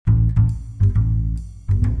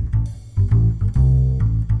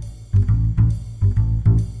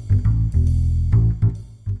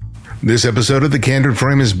This episode of The Candid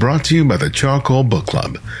Frame is brought to you by the Charcoal Book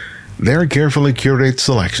Club. Their carefully curated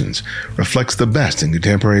selections reflects the best in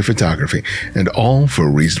contemporary photography, and all for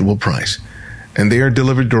a reasonable price. And they are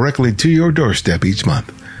delivered directly to your doorstep each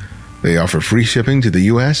month. They offer free shipping to the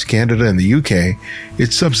U.S., Canada, and the U.K.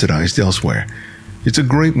 It's subsidized elsewhere. It's a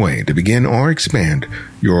great way to begin or expand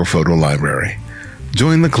your photo library.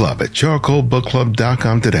 Join the club at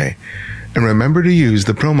charcoalbookclub.com today. And remember to use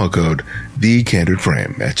the promo code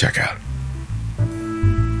TheCandidFrame at checkout.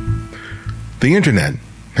 The internet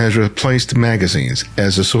has replaced magazines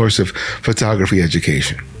as a source of photography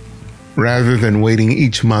education. Rather than waiting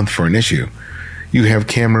each month for an issue, you have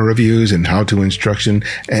camera reviews and how-to instruction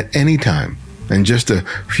at any time and just a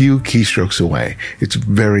few keystrokes away. It's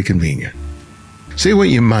very convenient. Say what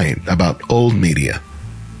you might about old media.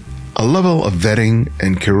 A level of vetting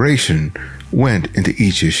and curation went into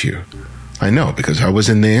each issue. I know because I was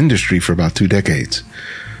in the industry for about 2 decades.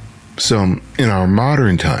 So in our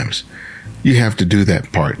modern times, you have to do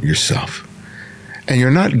that part yourself. And you're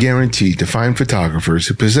not guaranteed to find photographers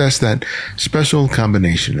who possess that special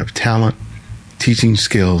combination of talent, teaching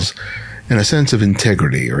skills, and a sense of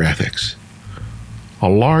integrity or ethics. A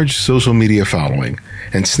large social media following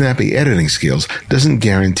and snappy editing skills doesn't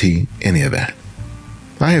guarantee any of that.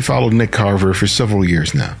 I have followed Nick Carver for several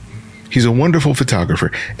years now. He's a wonderful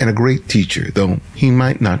photographer and a great teacher, though he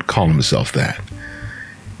might not call himself that.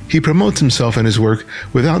 He promotes himself and his work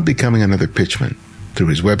without becoming another pitchman through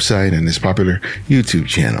his website and his popular YouTube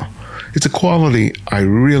channel. It's a quality I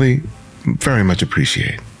really very much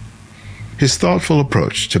appreciate. His thoughtful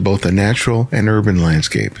approach to both the natural and urban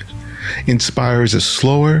landscape inspires a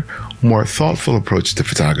slower, more thoughtful approach to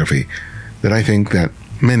photography that I think that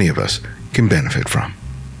many of us can benefit from.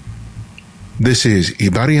 This is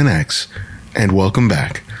Ibarian X, and welcome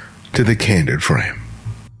back to The Candid Frame.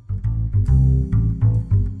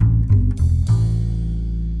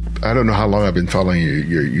 I don't know how long I've been following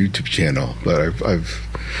your YouTube channel, but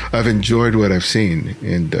I've enjoyed what I've seen,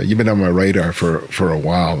 and you've been on my radar for a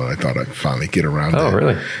while, and I thought I'd finally get around to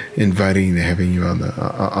really? inviting and having you on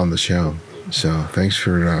the show. So thanks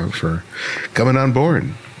for coming on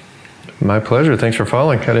board. My pleasure. Thanks for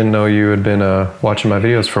following. I didn't know you had been watching my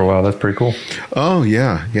videos for a while. That's pretty cool. Oh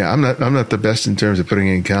yeah. I'm not the best in terms of putting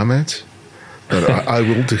in comments, but I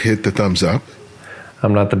will to hit the thumbs up.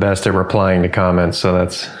 I'm not the best at replying to comments, so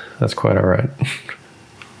that's quite all right.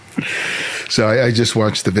 So I just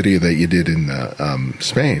watched the video that you did in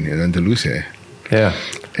Spain, in Andalusia. Yeah.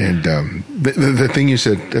 And the thing you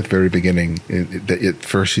said at the very beginning, that at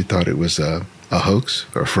first you thought it was a hoax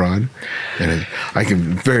or a fraud, and I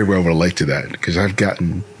can very well relate to that because I've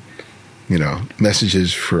gotten,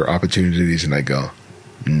 messages for opportunities, and I go,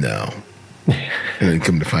 no, and then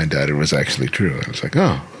come to find out it was actually true. I was like,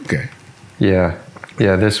 oh, okay. Yeah.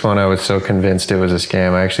 This one I was so convinced it was a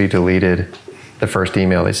scam. I actually deleted the first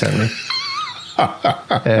email they sent me,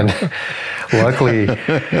 and luckily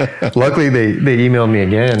they emailed me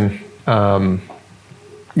again.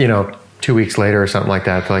 2 weeks later or something like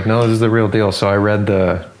that. They're like, no, this is the real deal. So I read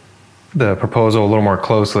the proposal a little more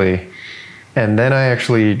closely. And then I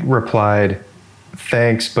actually replied,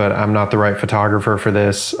 thanks, but I'm not the right photographer for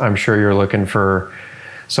this. I'm sure you're looking for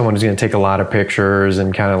someone who's going to take a lot of pictures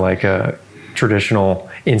and kind of like a traditional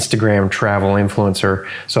Instagram travel influencer.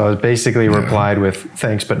 So I was basically replied with,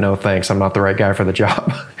 thanks, but no thanks. I'm not the right guy for the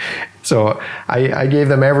job. So I gave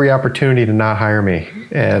them every opportunity to not hire me.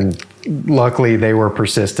 And luckily they were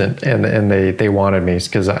persistent and they wanted me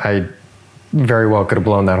because I very well could have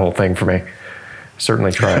blown that whole thing for me.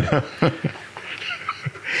 Certainly tried.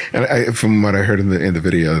 And from what I heard in the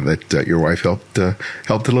video, that your wife helped a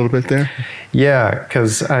little bit there. Yeah,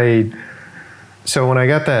 because so when I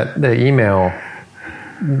got the email,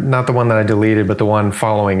 not the one that I deleted, but the one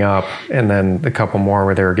following up, and then the couple more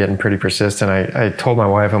where they were getting pretty persistent, I told my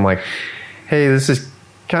wife, I'm like, hey, this is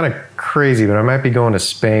kind of crazy, but I might be going to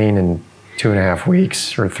Spain in 2.5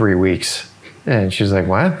 weeks or 3 weeks. And she's like,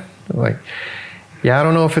 what? I'm like, yeah, I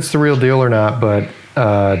don't know if it's the real deal or not, but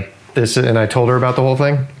and I told her about the whole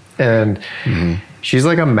thing. And she's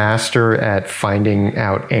like a master at finding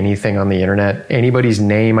out anything on the internet. Anybody's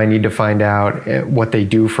name I need to find out, what they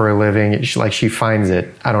do for a living. She finds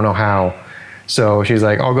it. I don't know how. So she's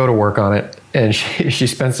like, I'll go to work on it. And she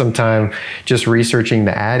spent some time just researching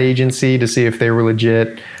the ad agency to see if they were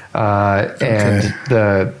legit. And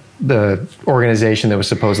the organization that was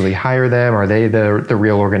supposedly hire them, are they the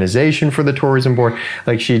real organization for the tourism board?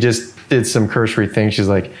 Like, she just did some cursory things. She's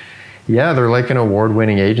like, yeah, they're like an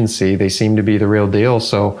award-winning agency. They seem to be the real deal.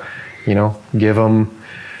 So, give them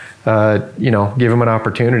an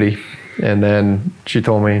opportunity. And then she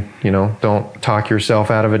told me, don't talk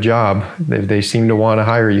yourself out of a job. They seem to want to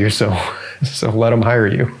hire you, so let them hire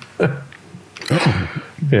you. Oh,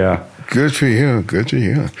 yeah. Good for you. Good for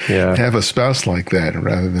you. Yeah. Have a spouse like that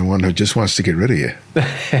rather than one who just wants to get rid of you.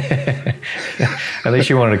 At least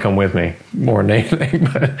she wanted to come with me more than anything,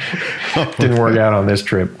 but didn't work out on this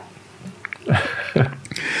trip.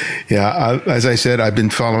 Yeah, as I said, I've been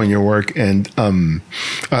following your work, and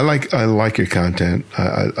I like your content.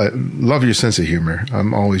 I love your sense of humor.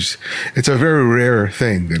 It's a very rare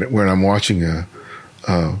thing that when I'm watching a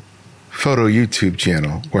photo YouTube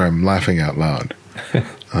channel where I'm laughing out loud.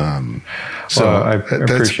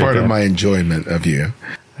 That's part of my enjoyment of you.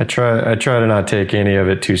 I try to not take any of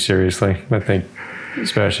it too seriously. I think,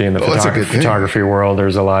 especially in the photography world,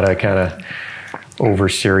 there's a lot of kind of over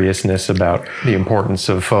seriousness about the importance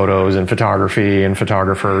of photos and photography and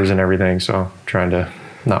photographers and everything. So trying to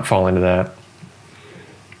not fall into that.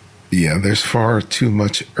 Yeah, there's far too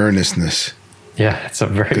much earnestness. Yeah, it's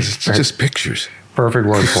just pictures. Perfect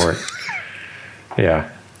word for it.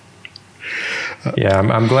 Yeah. Yeah,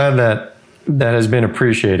 I'm glad that has been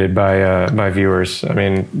appreciated by viewers. I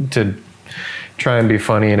mean, to try and be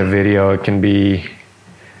funny in a video, it can be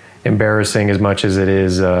embarrassing as much as it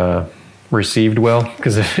is received well,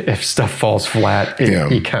 because if stuff falls flat,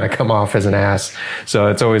 you kind of come off as an ass. So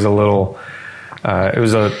it's always a little. It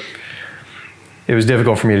was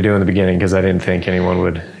difficult for me to do in the beginning because I didn't think anyone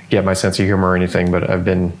would get my sense of humor or anything. But I've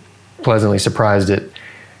been pleasantly surprised at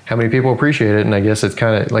how many people appreciate it, and I guess it's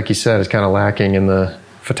kind of, like you said, it's kind of lacking in the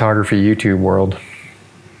photography YouTube world.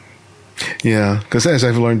 Yeah, because as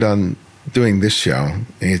I've learned on doing this show,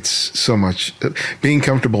 it's so much being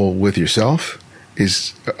comfortable with yourself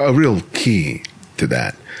is a real key to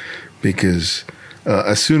that, because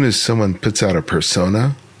as soon as someone puts out a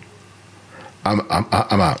persona, I'm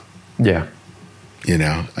out. Yeah.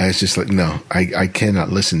 It's just like, no, I cannot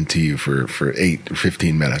listen to you for 8 or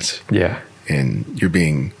 15 minutes. Yeah. And you're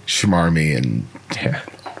being schmarmy and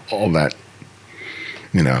all that,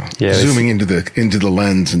 zooming into the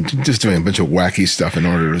lens and just doing a bunch of wacky stuff in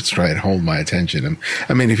order to try and hold my attention. And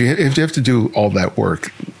I mean, if you have to do all that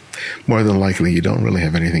work, more than likely you don't really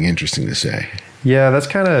have anything interesting to say. Yeah, that's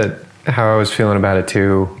kind of how I was feeling about it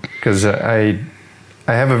too, because I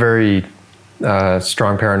have a very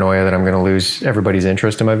strong paranoia that I'm going to lose everybody's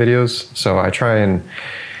interest in my videos. So I try and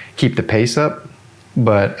keep the pace up.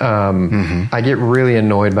 But I get really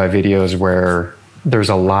annoyed by videos where there's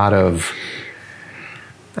a lot of,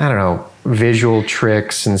 visual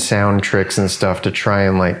tricks and sound tricks and stuff to try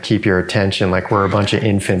and keep your attention. Like we're a bunch of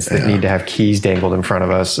infants that need to have keys dangled in front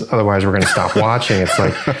of us. Otherwise we're going to stop watching. It's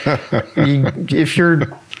like, if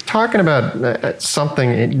you're talking about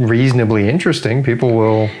something reasonably interesting,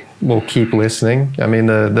 people will keep listening. I mean,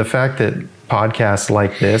 the fact that podcasts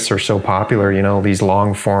like this are so popular, these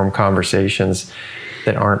long form conversations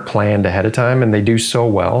that aren't planned ahead of time, and they do so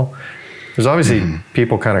well. There's obviously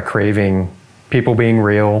people kind of craving people being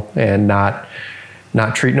real and not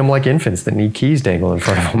treating them like infants that need keys dangled in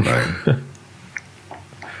front of them. Right.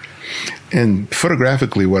 And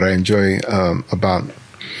photographically, what I enjoy about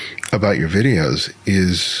your videos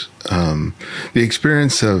is the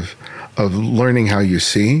experience of learning how you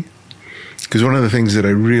see. Because one of the things that I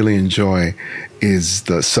really enjoy is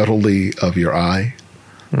the subtlety of your eye.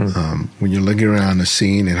 When you're looking around a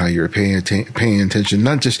scene and how you're paying attention,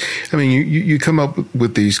 not just, you come up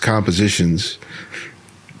with these compositions,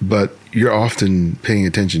 but you're often paying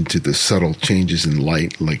attention to the subtle changes in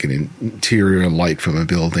light, like an interior light from a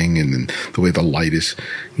building, and then the way the light is,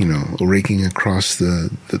 raking across the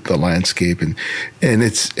landscape, and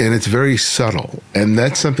it's very subtle, and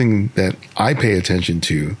that's something that I pay attention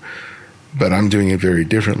to. But I'm doing it very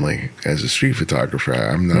differently as a street photographer.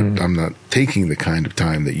 I'm not taking the kind of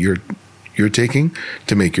time that you're taking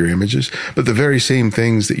to make your images, but the very same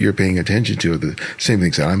things that you're paying attention to are the same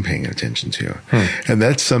things that I'm paying attention to. And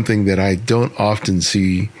that's something that I don't often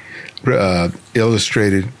see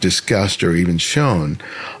illustrated, discussed, or even shown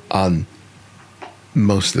on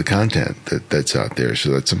most of the content that's out there.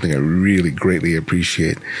 So that's something I really greatly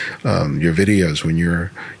appreciate. Your videos when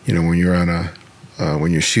you're on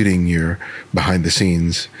when you're shooting your behind the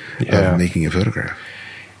scenes of making a photograph.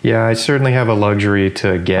 Yeah, I certainly have a luxury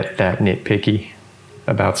to get that nitpicky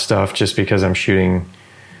about stuff just because I'm shooting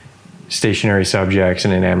stationary subjects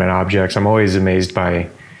and inanimate objects. I'm always amazed by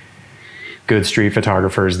good street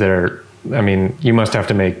photographers that are, you must have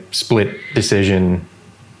to make split decision,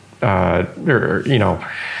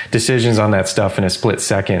 decisions on that stuff in a split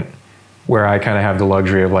second, where I kind of have the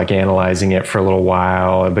luxury of analyzing it for a little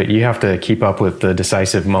while, but you have to keep up with the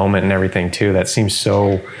decisive moment and everything too. That seems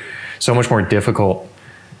so much more difficult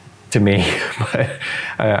to me, but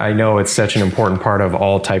I know it's such an important part of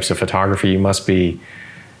all types of photography. You must be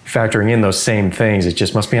factoring in those same things. It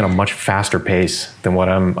just must be on a much faster pace than what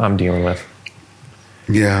I'm dealing with.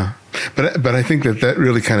 Yeah. But I think that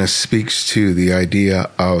really kind of speaks to the idea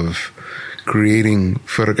of creating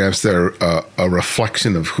photographs that are a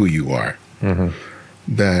reflection of who you are.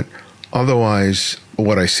 Mm-hmm. That otherwise,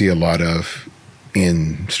 what I see a lot of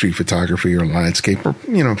in street photography or landscape or,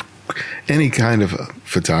 any kind of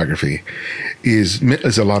photography is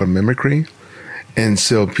a lot of mimicry. And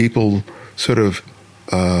so people sort of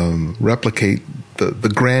replicate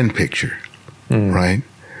the grand picture, right?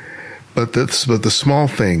 But the small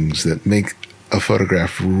things that make a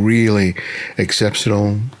photograph really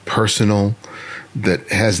exceptional, personal, that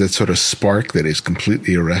has that sort of spark that is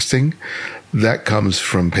completely arresting, that comes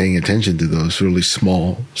from paying attention to those really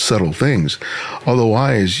small, subtle things.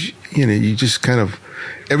 Otherwise, you just kind of,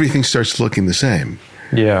 everything starts looking the same.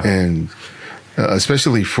 Yeah. And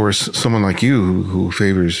especially for someone like you who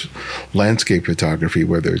favors landscape photography,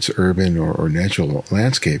 whether it's urban or natural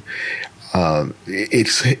landscape,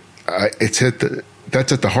 that's at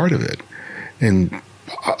the heart of it. And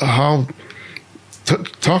how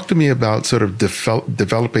talk to me about sort of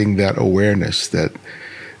developing that awareness that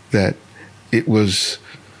it was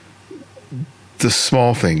the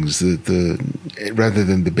small things, the rather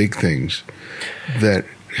than the big things, that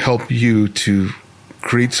help you to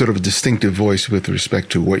create sort of a distinctive voice with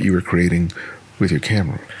respect to what you were creating with your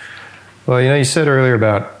camera. Well, you said earlier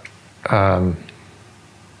about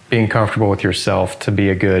being comfortable with yourself to be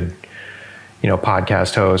a good,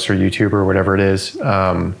 podcast host or YouTuber or whatever it is.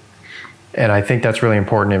 And I think that's really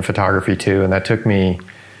important in photography too. And that took me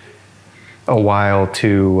a while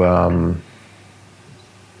to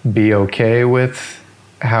be okay with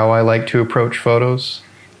how I like to approach photos.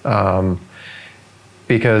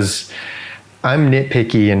 Because I'm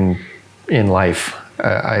nitpicky in life.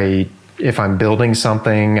 If I'm building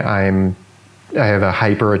something, I have a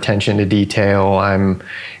hyper attention to detail. I'm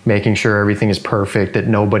making sure everything is perfect, that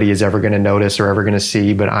nobody is ever going to notice or ever going to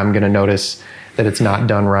see, but I'm going to notice that it's not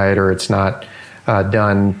done right or it's not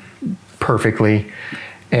done perfectly.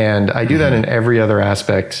 And I do that in every other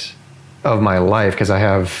aspect of my life because I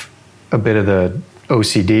have a bit of the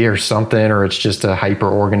OCD or something, or it's just a hyper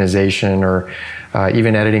organization, or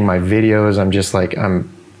even editing my videos. I'm just like, I'm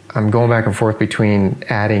going back and forth between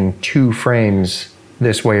adding 2 frames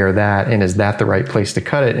this way or that, and is that the right place to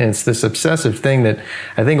cut it? And it's this obsessive thing that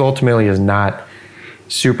I think ultimately is not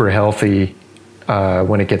super healthy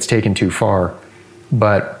when it gets taken too far.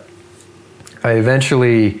 But I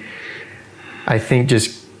eventually, I think,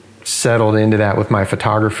 just settled into that with my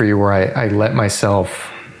photography, where I let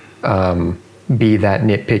myself be that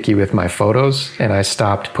nitpicky with my photos, and I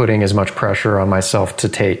stopped putting as much pressure on myself to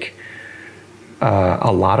take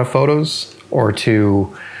a lot of photos, or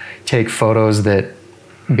to take photos that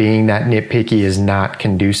being that nitpicky is not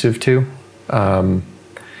conducive to.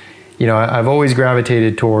 I've always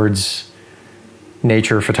gravitated towards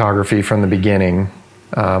nature photography from the beginning.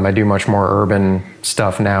 I do much more urban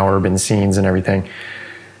stuff now, urban scenes and everything.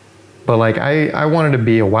 But I wanted to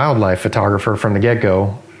be a wildlife photographer from the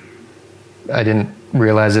get-go. I didn't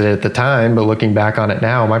realize it at the time, but looking back on it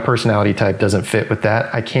now, my personality type doesn't fit with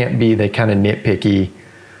that. I can't be the kind of nitpicky,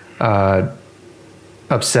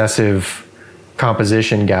 obsessive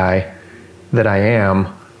composition guy that I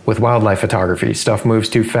am with wildlife photography. Stuff moves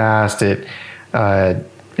too fast. It's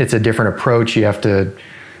a different approach. You have to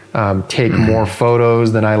take more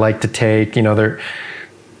photos than I like to take. This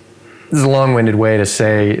is a long-winded way to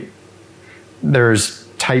say there's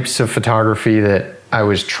types of photography that I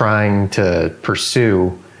was trying to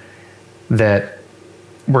pursue that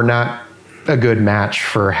were not a good match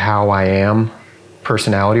for how I am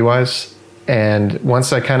personality-wise. And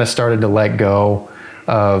once I kind of started to let go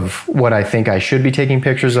of what I think I should be taking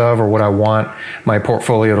pictures of, or what I want my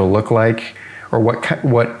portfolio to look like, or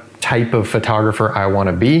what type of photographer I want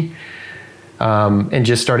to be, and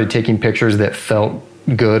just started taking pictures that felt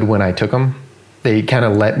good when I took them, they kind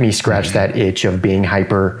of let me scratch that itch of being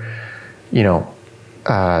hyper,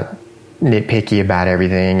 nitpicky about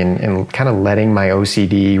everything, and kind of letting my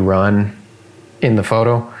OCD run in the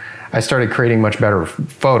photo. I started creating much better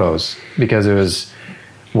photos because it was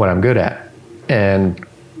what I'm good at. And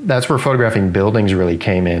that's where photographing buildings really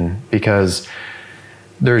came in, because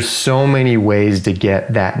there's so many ways to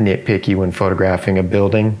get that nitpicky when photographing a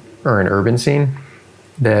building or an urban scene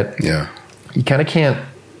that you kind of can't.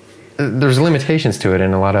 There's limitations to it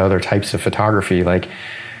in a lot of other types of photography, like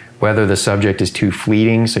whether the subject is too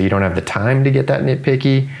fleeting so you don't have the time to get that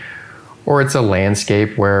nitpicky, or it's a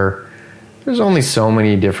landscape where there's only so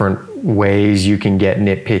many different ways you can get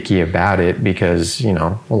nitpicky about it, because, you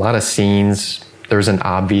know, a lot of scenes, there's an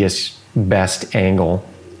obvious best angle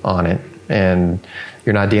on it, and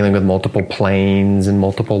you're not dealing with multiple planes and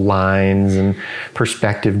multiple lines and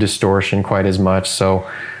perspective distortion quite as much. So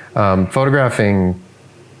photographing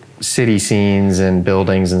city scenes and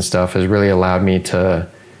buildings and stuff has really allowed me to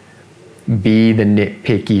be the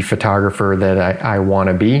nitpicky photographer that I want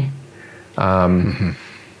to be.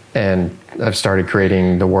 And I've started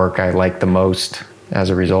creating the work I like the most as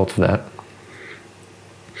a result of that.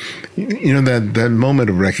 You know, that moment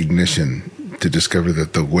of recognition to discover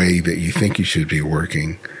that the way that you think you should be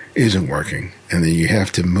working isn't working, and then you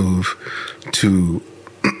have to move to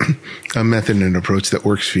a method and approach that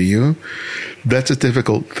works for you. That's a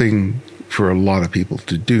difficult thing for a lot of people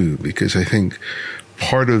to do, because I think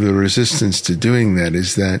part of the resistance to doing that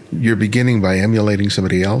is that you're beginning by emulating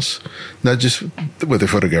somebody else, not just what their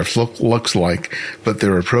photograph looks like, but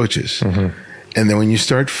their approaches. And then when you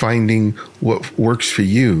start finding what works for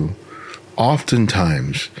you,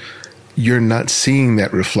 oftentimes you're not seeing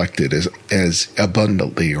that reflected as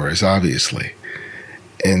abundantly or as obviously.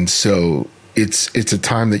 And so it's a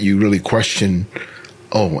time that you really question,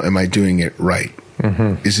 oh, am I doing it right?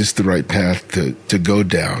 Is this the right path to go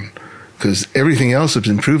down? Because everything else has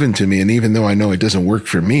been proven to me, and even though I know it doesn't work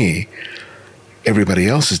for me, everybody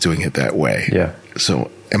else is doing it that way. Yeah.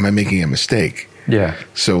 So am I making a mistake? Yeah.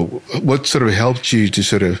 So what sort of helped you to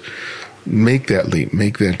sort of make that leap,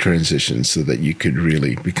 make that transition so that you could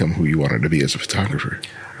really become who you wanted to be as a photographer?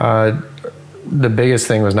 The biggest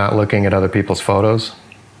thing was not looking at other people's photos,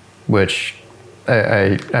 which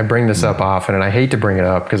I bring this up often, and I hate to bring it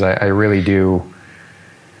up because I really do.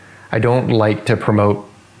 I don't like to promote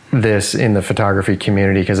this in the photography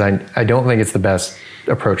community because I don't think it's the best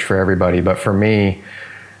approach for everybody. But for me,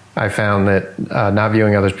 I found that not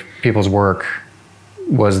viewing other people's work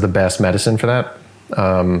was the best medicine for that.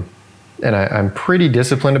 And I'm pretty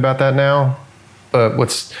disciplined about that now. But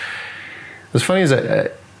what's funny is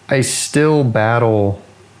that I still battle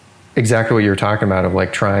exactly what you're talking about, of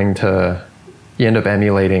like trying to, you end up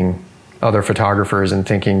emulating other photographers and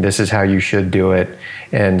thinking this is how you should do it,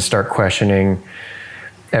 and start questioning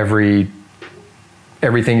everything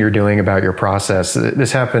you're doing about your process.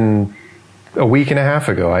 This happened a week and a half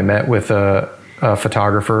ago. I met with a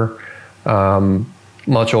photographer,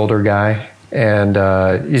 much older guy, and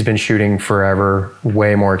he's been shooting forever,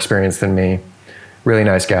 way more experienced than me. Really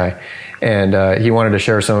nice guy. And he wanted to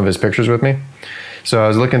share some of his pictures with me. So I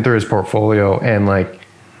was looking through his portfolio, and like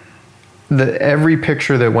every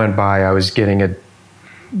picture that went by, I was getting a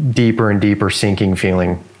deeper and deeper sinking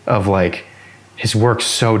feeling of like, his work's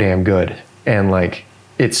so damn good. And like,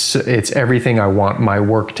 it's everything I want my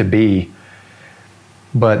work to be.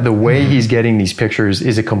 But the way he's getting these pictures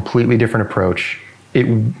is a completely different approach. It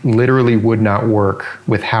literally would not work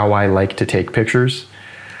with how I like to take pictures.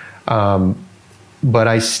 But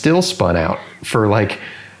I still spun out for like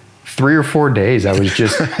 3 or 4 days. I was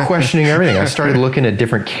just questioning everything. I started looking at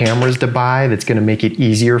different cameras to buy that's going to make it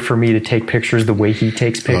easier for me to take pictures the way he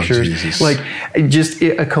takes pictures. Like just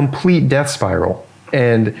a complete death spiral.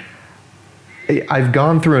 And I've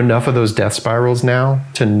gone through enough of those death spirals now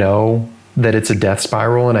to know that it's a death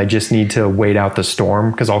spiral, and I just need to wait out the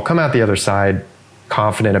storm, because I'll come out the other side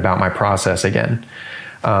confident about my process again.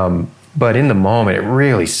 But in the moment, it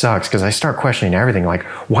really sucks because I start questioning everything. Like,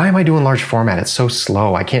 why am I doing large format? It's so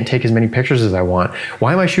slow. I can't take as many pictures as I want.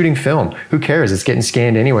 Why am I shooting film? Who cares? It's getting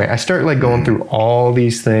scanned anyway. I start like going through all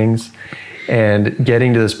these things and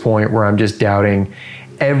getting to this point where I'm just doubting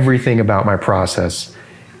everything about my process.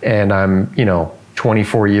 And I'm,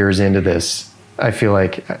 24 years into this. I feel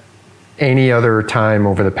like any other time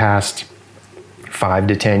over the past 5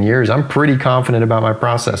 to 10 years, I'm pretty confident about my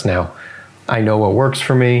process now. I know what works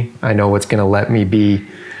for me. I know what's going to let me be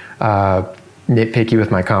nitpicky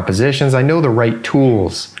with my compositions. I know the right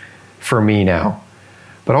tools for me now.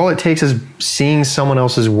 But all it takes is seeing someone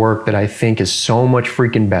else's work that I think is so much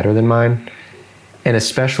freaking better than mine, and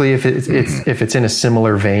especially if it's in a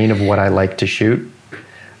similar vein of what I like to shoot.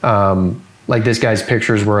 Like this guy's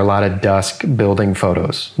pictures were a lot of dusk building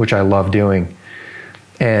photos, which I love doing.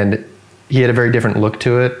 And he had a very different look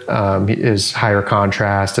to it. His higher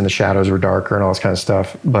contrast and the shadows were darker and all this kind of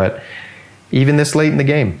stuff. But even this late in the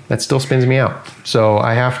game, that still spins me out. So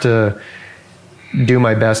I have to do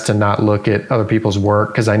my best to not look at other people's work,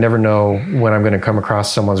 because I never know when I'm going to come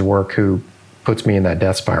across someone's work who puts me in that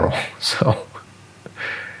death spiral. So,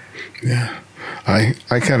 yeah, I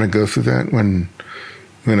kind of go through that when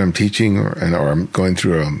I'm teaching or I'm going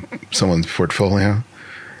through someone's portfolio.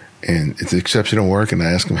 And it's exceptional work, and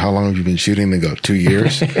I ask them, how long have you been shooting? They go, 2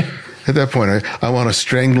 years. I At that point, I want to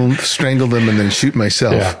strangle them and then shoot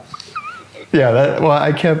myself. Yeah.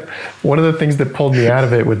 One of the things that pulled me out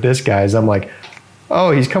of it with this guy is I'm like,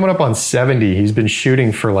 oh, he's coming up on 70. He's been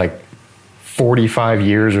shooting for like 45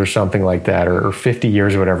 years or something like that, or 50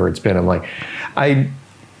 years or whatever it's been. I'm like,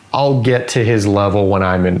 I'll get to his level when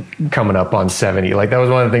I'm coming up on 70. Like, that was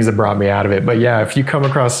one of the things that brought me out of it. But yeah, if you come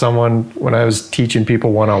across someone, when I was teaching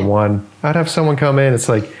people one-on-one, I'd have someone come in, it's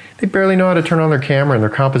like they barely know how to turn on their camera, and their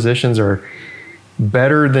compositions are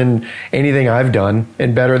better than anything I've done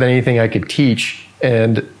and better than anything I could teach.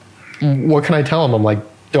 And what can I tell them? I'm like,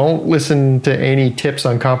 don't listen to any tips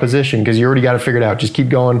on composition, because you already got it figured out. Just keep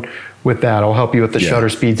going with that. I'll help you with the shutter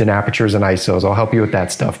speeds and apertures and ISOs. I'll help you with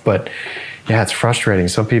that stuff. But yeah, it's frustrating.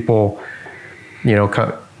 Some people,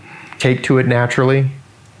 take to it naturally,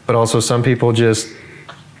 but also some people just,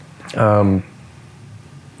 they're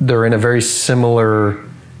in a very similar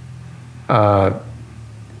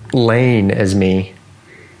lane as me,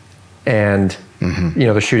 and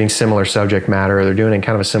they're shooting similar subject matter. They're doing it in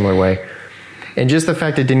kind of a similar way. And just the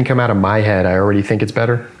fact it didn't come out of my head, I already think it's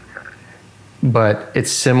better. But it's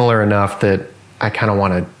similar enough that I kind of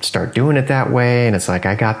want to start doing it that way. And it's like,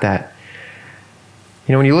 I got that.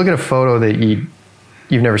 When you look at a photo that you've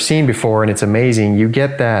never seen before and it's amazing, you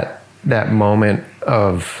get that moment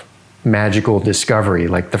of magical discovery,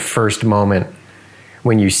 like the first moment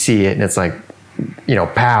when you see it and it's like,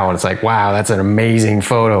 pow, and it's like, wow, that's an amazing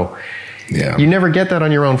photo. Yeah. You never get that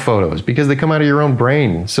on your own photos because they come out of your own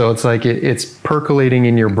brain. So it's like it's percolating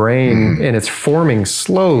in your brain and it's forming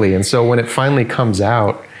slowly. And so when it finally comes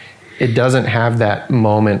out, it doesn't have that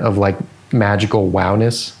moment of like magical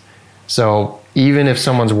wowness. So even if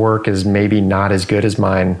someone's work is maybe not as good as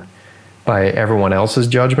mine by everyone else's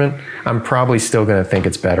judgment, I'm probably still going to think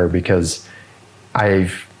it's better because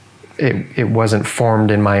it wasn't formed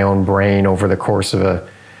in my own brain over the course of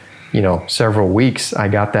several weeks. I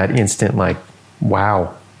got that instant like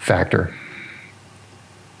wow factor.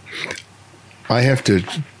 I have to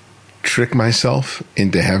trick myself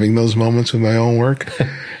into having those moments with my own work.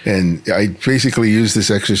 And I basically use this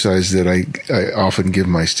exercise that I often give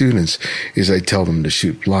my students is I tell them to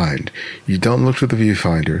shoot blind. You don't look at the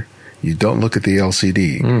viewfinder. You don't look at the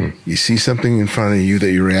LCD. You see something in front of you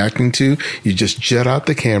that you're reacting to. You just jet out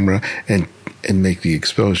the camera and make the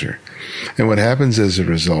exposure. And what happens as a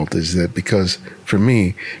result is that because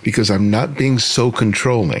I'm not being so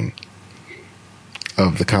controlling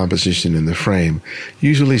of the composition in the frame,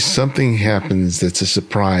 usually something happens that's a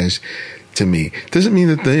surprise to me. Doesn't mean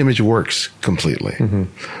that the image works completely,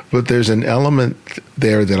 but there's an element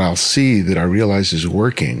there that I'll see that I realize is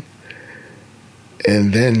working.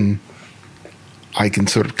 And then I can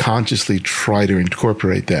sort of consciously try to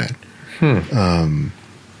incorporate that.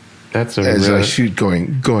 That's as I shoot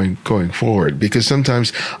going forward, because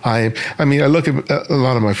sometimes I look at a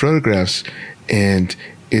lot of my photographs and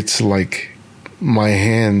it's like my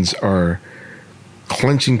hands are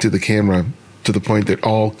clenching to the camera to the point that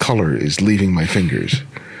all color is leaving my fingers,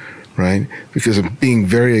 right? Because I'm being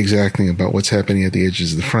very exacting about what's happening at the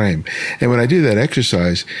edges of the frame. And when I do that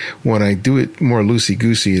exercise, when I do it more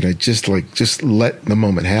loosey-goosey and I just let the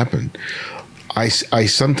moment happen, I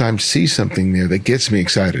sometimes see something there that gets me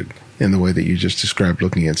excited in the way that you just described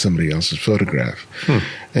looking at somebody else's photograph.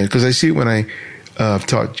 Because I see it when I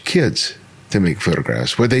taught kids to make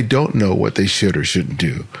photographs where they don't know what they should or shouldn't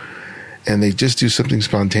do. And they just do something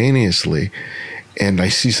spontaneously, and I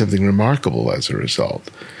see something remarkable as a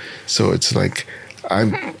result. So it's like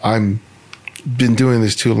I'm been doing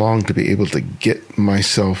this too long to be able to get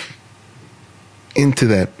myself into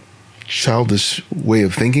that childish way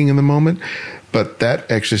of thinking in the moment. But that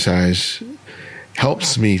exercise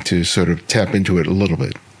helps me to sort of tap into it a little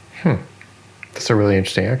bit. That's a really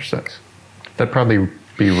interesting exercise. That'd probably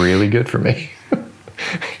be really good for me.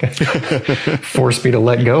 Force me to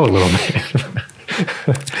let go a little bit.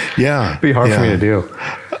 Yeah. It'd be hard for me to do.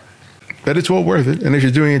 But it's well worth it. And if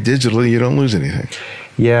you're doing it digitally, you don't lose anything.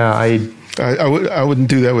 Yeah, I wouldn't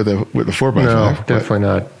do that with a 4x5. No, definitely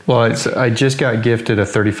not. Well, I just got gifted a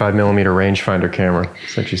 35 millimeter rangefinder camera.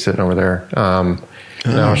 It's actually sitting over there. I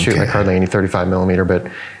don't shoot like hardly any 35 millimeter, but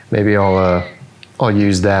maybe I'll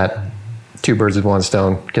use that. Two birds with one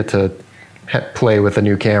stone. Get to play with a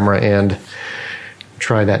new camera and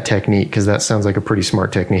try that technique, because that sounds like a pretty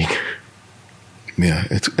smart technique. Yeah,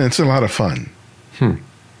 it's a lot of fun.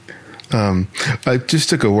 I just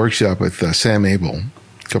took a workshop with Sam Abel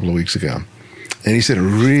a couple of weeks ago, and he said a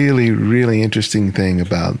really, really interesting thing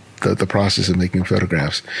about the process of making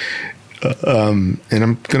photographs. And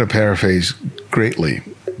I'm going to paraphrase greatly,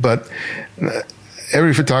 but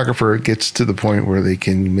every photographer gets to the point where they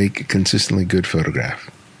can make a consistently good photograph.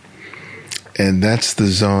 And that's the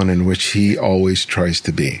zone in which he always tries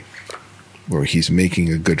to be, where he's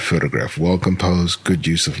making a good photograph, well composed, good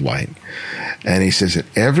use of light. And he says that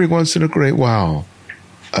every once in a great while,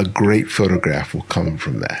 a great photograph will come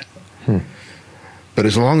from that. But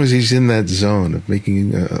as long as he's in that zone of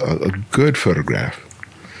making a good photograph,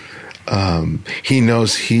 he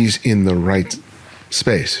knows he's in the right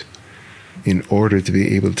space in order to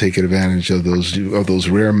be able to take advantage of those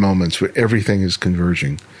rare moments where everything is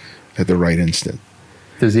converging at the right instant.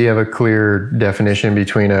 Does he have a clear definition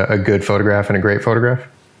between a good photograph and a great photograph?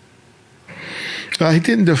 He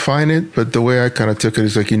didn't define it, but the way I kind of took it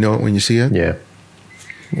is like, you know it when you see it. Yeah.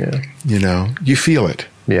 Yeah. You know, you feel it.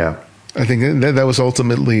 Yeah. I think that was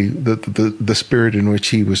ultimately the spirit in which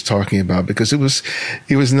he was talking about, because it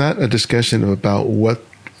was not a discussion about what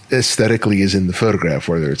aesthetically is in the photograph,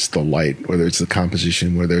 whether it's the light, whether it's the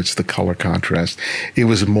composition, whether it's the color contrast. It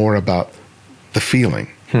was more about the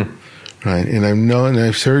feeling. Right. And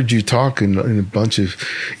I've heard you talk in a bunch of,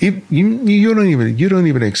 you don't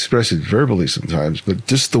even express it verbally sometimes, but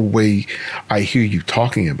just the way I hear you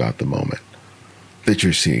talking about the moment that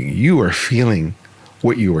you're seeing, you are feeling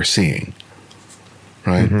what you are seeing.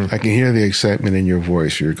 Right. I can hear the excitement in your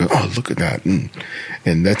voice. You're going, oh, look at that. And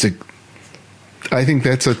I think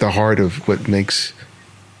that's at the heart of what makes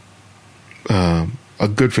a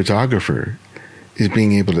good photographer, is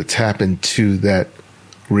being able to tap into that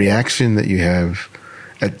reaction that you have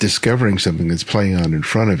at discovering something that's playing on in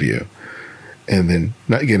front of you, and then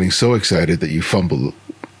not getting so excited that you fumble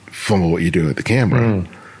what you're doing with the camera,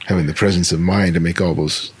 having the presence of mind to make all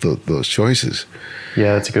those choices.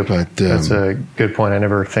 Yeah, that's a good point. That's a good point. I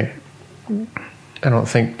don't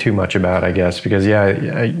think too much about, I guess, because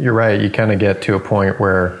you're right. You kind of get to a point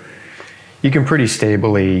where you can pretty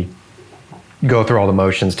stably go through all the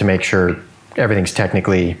motions to make sure everything's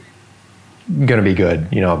technically going to be good.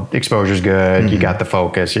 You know, exposure's good. You got the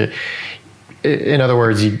focus. In other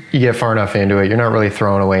words, you get far enough into it, you're not really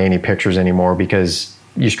throwing away any pictures anymore because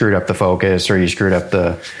you screwed up the focus or you screwed up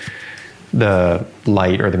the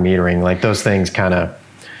light or the metering. Like, those things kind of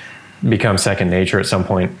become second nature at some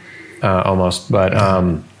point, almost. But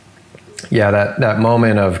that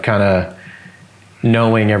moment of kind of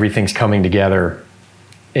knowing everything's coming together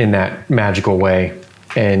in that magical way,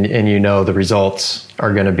 and you know the results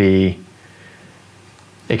are going to be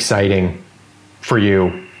exciting for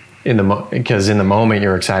you because in the moment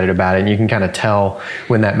you're excited about it, and you can kind of tell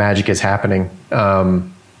when that magic is happening.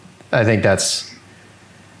 I think that's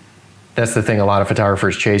the thing a lot of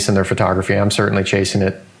photographers chase in their photography. I'm certainly chasing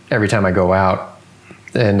it every time I go out.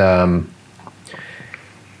 And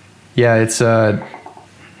it's I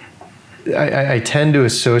tend to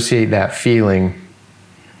associate that feeling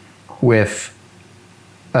with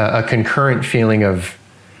a concurrent feeling of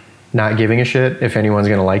not giving a shit if anyone's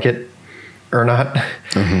going to like it or not.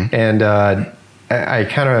 And I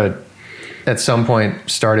kind of at some point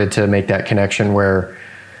started to make that connection where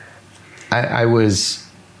I was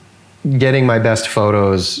getting my best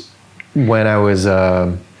photos when I was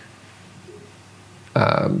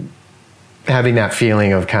having that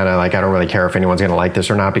feeling of kind of like, I don't really care if anyone's going to like this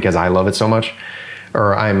or not because I love it so much,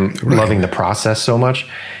 or I'm loving the process so much.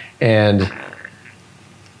 And,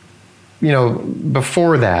 you know,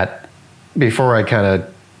 before I kind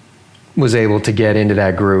of was able to get into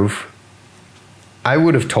that groove, I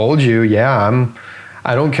would have told you, I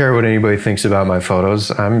don't care what anybody thinks about my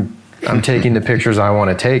photos. I'm taking the pictures I want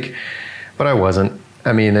to take, but I wasn't.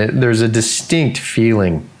 I mean, there's a distinct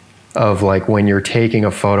feeling of like when you're taking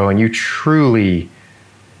a photo and you truly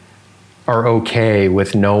are okay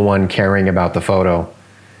with no one caring about the photo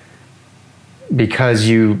because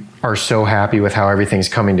you are so happy with how everything's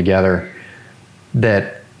coming together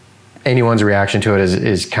that anyone's reaction to it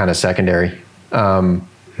is kind of secondary. And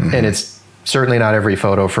it's certainly not every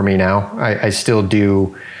photo for me now. I still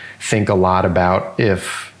do think a lot about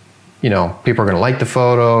if, you know, people are going to like the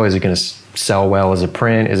photo. Is it going to sell well as a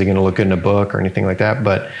print? Is it going to look good in a book or anything like that?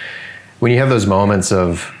 But when you have those moments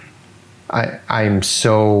of, I'm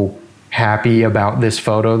so happy about this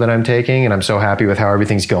photo that I'm taking, and I'm so happy with how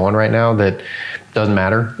everything's going right now that it doesn't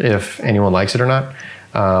matter if anyone likes it or not.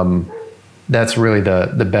 That's really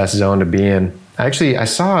the best zone to be in. Actually, I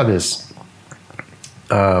saw this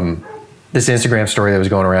Instagram story that was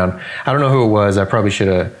going around. I don't know who it was. I probably should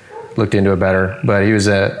have looked into it better, but he was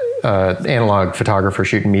a analog photographer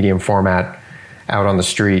shooting medium format out on the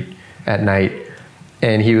street at night.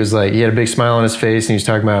 And he was like, he had a big smile on his face, and he was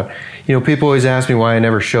talking about, you know, people always ask me why I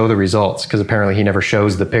never show the results, because apparently he never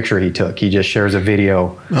shows the picture he took. He just shares a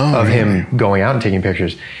video of him going out and taking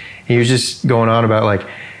pictures. And he was just going on about like,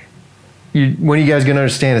 when are you guys going to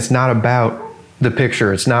understand it's not about the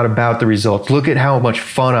picture. It's not about the results. Look at how much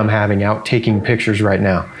fun I'm having out taking pictures right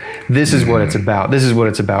now. This is what it's about. This is what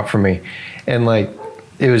it's about for me. And like,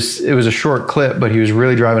 it was a short clip, but he was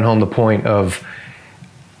really driving home the point of,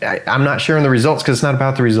 I'm not sharing the results because it's not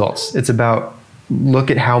about the results. It's about, look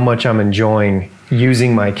at how much I'm enjoying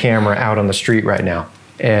using my camera out on the street right now.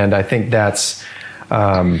 And I think that's,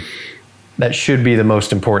 that should be the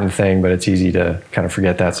most important thing, but it's easy to kind of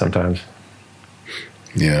forget that sometimes.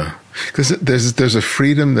 Yeah. Because there's a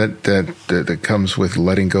freedom that comes with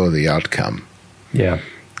letting go of the outcome. Yeah.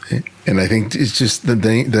 And I think it's just the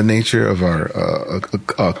nature of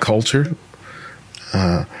our culture,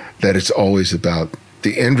 that it's always about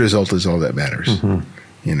the end result is all that matters,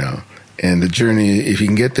 you know, and the journey, if you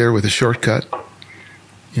can get there with a shortcut,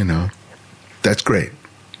 you know, that's great,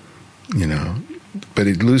 you know, but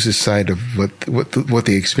it loses sight of what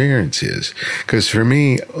the experience is. Because for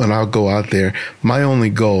me, when I'll go out there, my only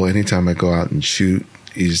goal anytime I go out and shoot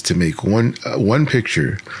is to make one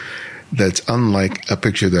picture that's unlike a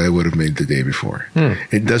picture that I would have made the day before.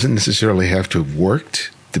 It doesn't necessarily have to have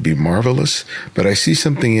worked to be marvelous, but I see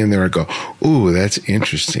something in there, I go, ooh, that's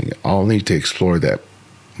interesting. I'll need to explore that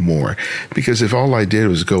more. Because if all I did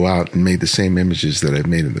was go out and made the same images that I've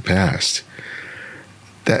made in the past,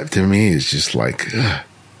 that to me is just like,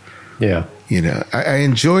 yeah. You know, I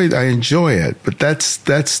enjoy it, but that's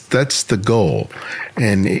the goal.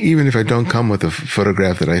 And even if I don't come with a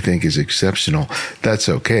photograph that I think is exceptional, that's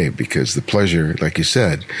okay, because the pleasure, like you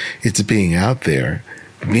said, it's being out there,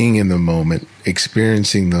 being in the moment,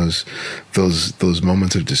 experiencing those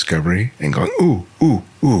moments of discovery and going, ooh, ooh,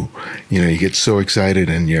 ooh. You know, you get so excited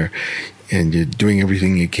and you're doing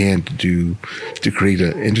everything you can to create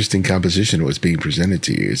an interesting composition of what's being presented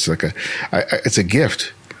to you. It's like it's a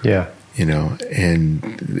gift. Yeah. You know,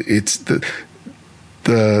 and it's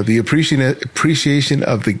the appreciation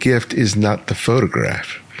of the gift is not the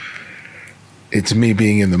photograph. It's me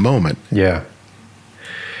being in the moment. Yeah.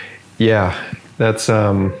 Yeah. That's,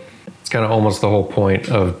 it's kind of almost the whole point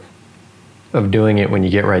of doing it when you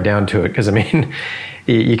get right down to it. Cause I mean,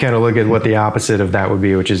 you kind of look at what the opposite of that would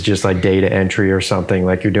be, which is just like data entry or something,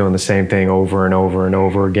 like you're doing the same thing over and over and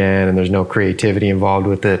over again, and there's no creativity involved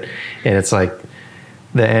with it. And it's like,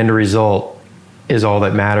 the end result is all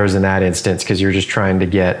that matters in that instance, because you're just trying to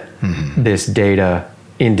get this data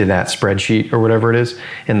into that spreadsheet or whatever it is.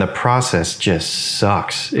 And the process just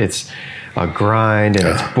sucks. It's a grind and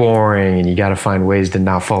it's boring, and you got to find ways to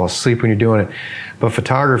not fall asleep when you're doing it. But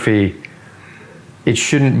photography, it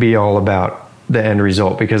shouldn't be all about the end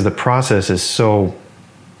result, because the process is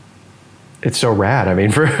it's so rad. I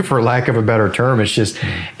mean, for lack of a better term, it's just,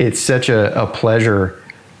 it's such a pleasure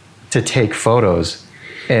to take photos.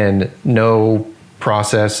 And no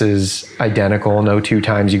process is identical. No 2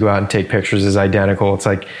 times you go out and take pictures is identical. It's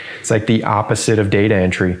like the opposite of data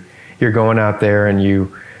entry. You're going out there and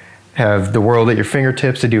you have the world at your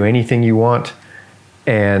fingertips to do anything you want,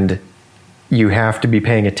 and you have to be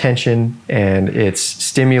paying attention, and it's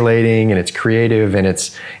stimulating and it's creative and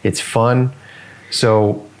it's fun.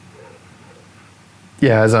 So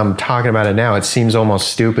yeah, as I'm talking about it now, it seems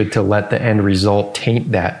almost stupid to let the end result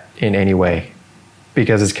taint that in any way.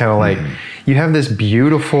 Because it's kind of like you have this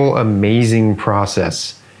beautiful, amazing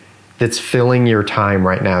process that's filling your time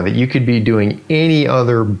right now, that you could be doing any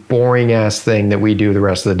other boring ass thing that we do the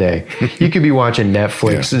rest of the day. You could be watching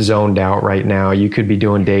Netflix zoned out right now. You could be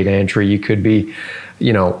doing data entry. You could be,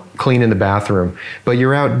 you know, cleaning the bathroom. But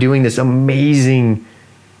you're out doing this amazing,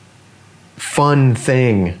 fun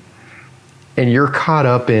thing. And you're caught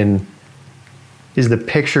up in, is the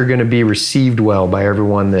picture going to be received well by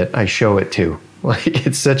everyone that I show it to? Like,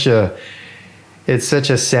 it's such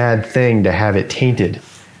a sad thing to have it tainted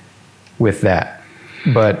with that.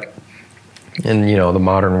 But in, you know, the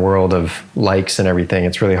modern world of likes and everything,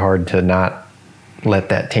 it's really hard to not let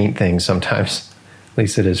that taint things sometimes. At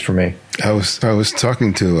least it is for me. I was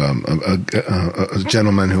talking to a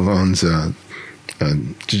gentleman who owns a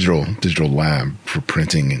digital lab for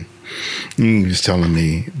printing, and he was telling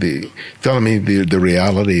me the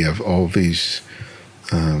reality of all these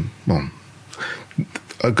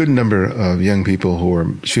a good number of young people who are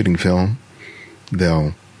shooting film.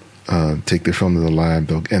 They'll take their film to the lab,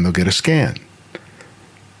 they'll get a scan,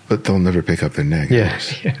 but they'll never pick up their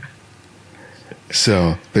negatives. Yeah.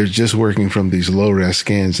 So they're just working from these low-res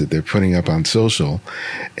scans that they're putting up on social,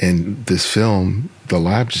 and this film, the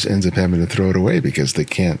lab just ends up having to throw it away because they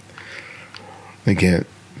can't keep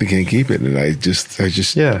it. And I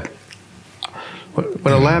just yeah.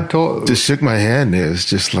 When a lab just shook my head, and it was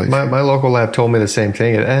just like my local lab told me the same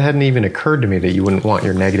thing. It hadn't even occurred to me that you wouldn't want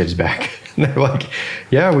your negatives back. And they're like,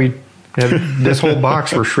 yeah, we This whole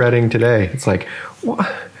box we're shredding today. It's like, what?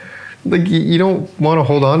 Like, you don't want to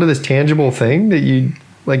hold on to this tangible thing that you,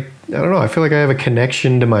 like, I don't know. I feel like I have a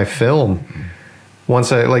connection to my film.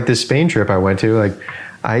 Once I, like this Spain trip I went to, like,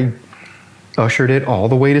 I ushered it all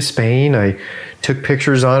the way to Spain. I took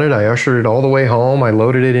pictures on it. I ushered it all the way home. I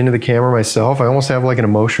loaded it into the camera myself. I almost have like an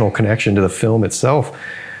emotional connection to the film itself.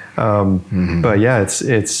 But yeah,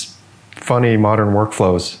 it's funny. Modern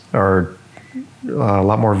workflows are a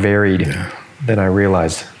lot more varied than I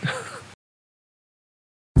realized.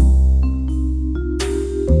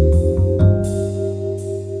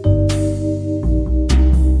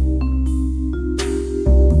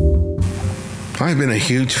 I've been a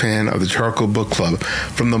huge fan of the Charcoal Book Club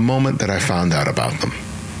from the moment that I found out about them.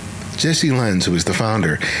 Jesse Lenz, who is the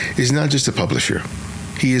founder, is not just a publisher.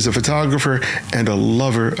 He is a photographer and a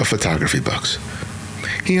lover of photography books.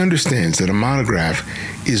 He understands that a monograph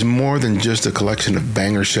is more than just a collection of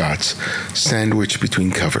banger shots sandwiched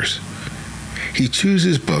between covers. He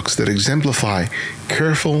chooses books that exemplify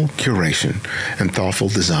careful curation and thoughtful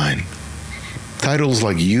design. Titles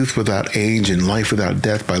like Youth Without Age and Life Without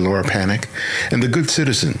Death by Laura Panic and The Good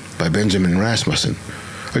Citizen by Benjamin Rasmussen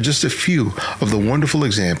are just a few of the wonderful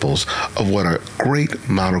examples of what a great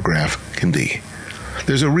monograph can be.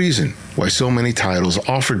 There's a reason why so many titles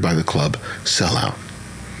offered by the club sell out.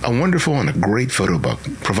 A wonderful and a great photo book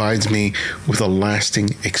provides me with a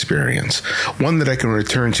lasting experience, one that I can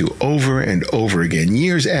return to over and over again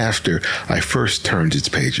years after I first turned its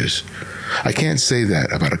pages. I can't say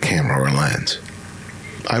that about a camera or a lens.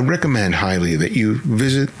 I recommend highly that you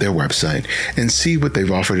visit their website and see what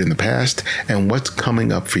they've offered in the past and what's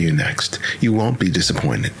coming up for you next. You won't be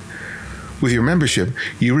disappointed. With your membership,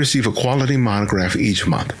 you receive a quality monograph each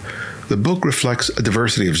month. The book reflects a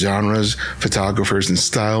diversity of genres, photographers, and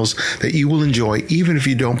styles that you will enjoy even if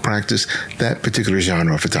you don't practice that particular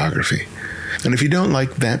genre of photography. And if you don't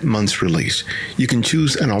like that month's release, you can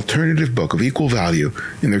choose an alternative book of equal value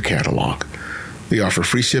in their catalog. They offer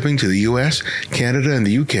free shipping to the US, Canada, and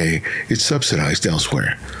the UK. It's subsidized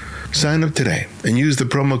elsewhere. Sign up today and use the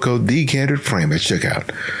promo code TheCandidFrame at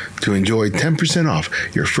checkout to enjoy 10% off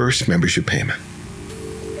your first membership payment.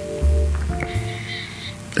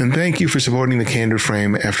 And thank you for supporting The Candid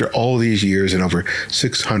Frame after all these years and over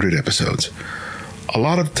 600 episodes. A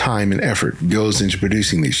lot of time and effort goes into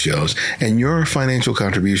producing these shows, and your financial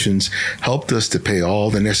contributions helped us to pay all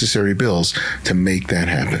the necessary bills to make that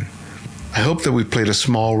happen. I hope that we've played a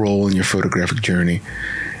small role in your photographic journey,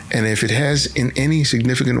 and if it has in any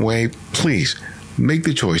significant way, please make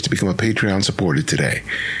the choice to become a Patreon supporter today.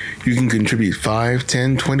 You can contribute $5,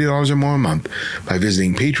 $10, $20 or more a month by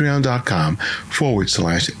visiting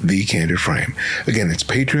patreon.com/TheCandidFrame. Again, it's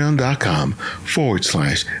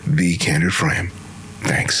patreon.com/TheCandidFrame.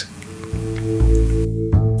 Thanks.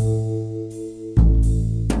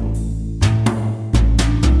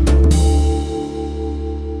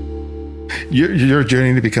 Your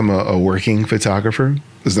journey to become a working photographer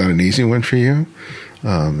was not an easy one for you.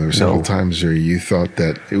 There were several times where you thought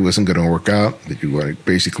that it wasn't going to work out, that you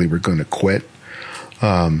basically were going to quit.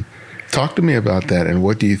 Talk to me about that, and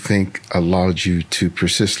what do you think allowed you to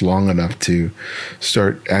persist long enough to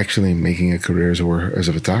start actually making a career as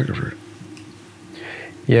a photographer?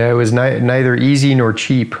 Yeah, it was neither easy nor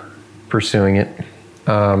cheap pursuing it.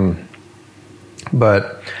 But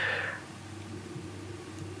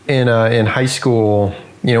in high school,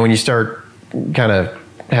 you know, when you start kind of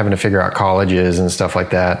having to figure out colleges and stuff like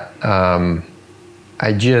that, I don't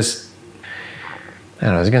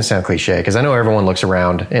know, it's going to sound cliche because I know everyone looks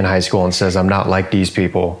around in high school and says, I'm not like these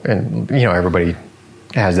people. And, you know, everybody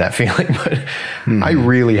has that feeling, but I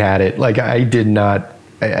really had it. Like I didn't want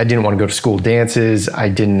to go to school dances. I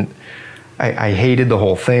hated the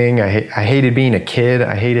whole thing. I hated being a kid.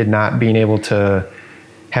 I hated not being able to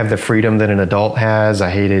have the freedom that an adult has. I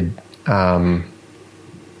hated, I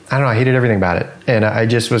hated everything about it. And I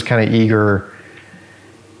just was kind of eager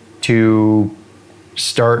to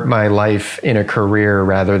start my life in a career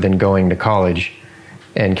rather than going to college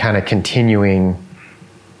and kind of continuing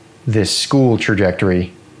this school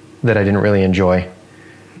trajectory that I didn't really enjoy.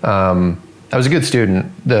 I was a good student.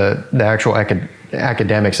 The actual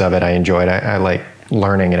academics of it I enjoyed. I like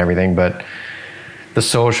learning and everything, but the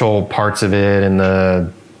social parts of it and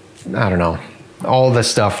all the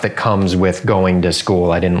stuff that comes with going to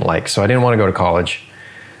school I didn't like. So I didn't want to go to college.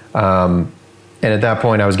 And at that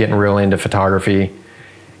point I was getting real into photography,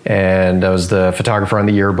 and I was the photographer on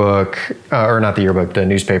the yearbook, or not the yearbook, the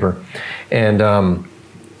newspaper. And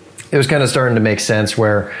it was kind of starting to make sense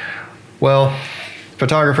where, well,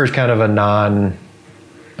 photographer is kind of a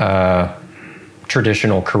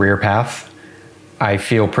non-traditional career path. I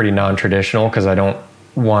feel pretty non-traditional because I don't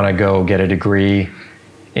want to go get a degree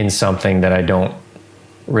in something that I don't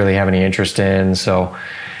really have any interest in. So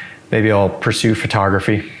maybe I'll pursue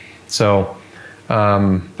photography. So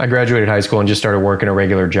I graduated high school and just started working a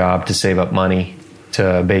regular job to save up money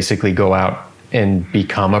to basically go out and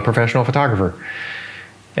become a professional photographer.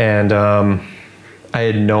 And I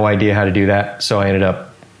had no idea how to do that. So I ended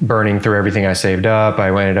up burning through everything I saved up. I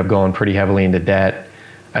ended up going pretty heavily into debt.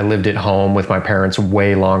 I lived at home with my parents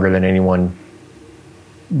way longer than anyone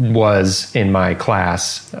was in my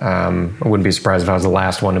class. I wouldn't be surprised if I was the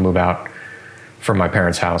last one to move out from my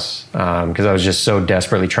parents' house, because I was just so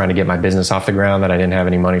desperately trying to get my business off the ground that I didn't have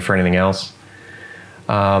any money for anything else.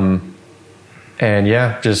 And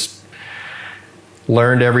yeah, just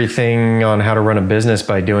learned everything on how to run a business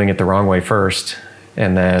by doing it the wrong way first,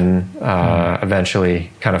 and then eventually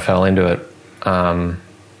kind of fell into it.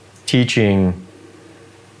 Teaching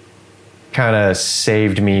kind of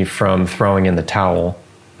saved me from throwing in the towel,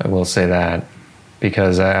 I will say that,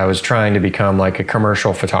 because I was trying to become like a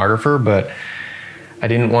commercial photographer, but I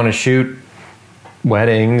didn't want to shoot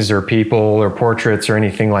weddings or people or portraits or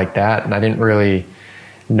anything like that. And I didn't really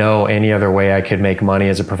know any other way I could make money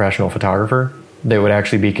as a professional photographer that would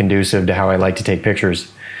actually be conducive to how I like to take pictures.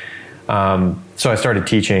 So I started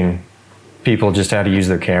teaching people just how to use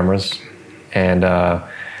their cameras, and,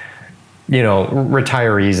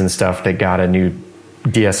 retirees and stuff that got a new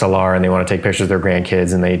DSLR and they want to take pictures of their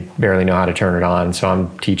grandkids and they barely know how to turn it on. So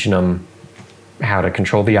I'm teaching them how to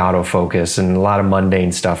control the autofocus and a lot of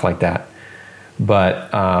mundane stuff like that. But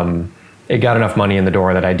it got enough money in the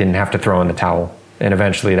door that I didn't have to throw in the towel. And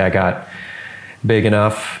eventually that got big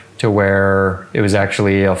enough to where it was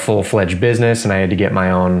actually a full-fledged business, and I had to get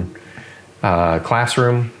my own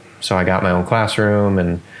classroom. So I got my own classroom,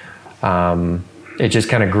 and it just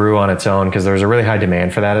kind of grew on its own because there was a really high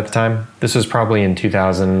demand for that at the time. This was probably in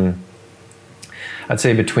 2000, I'd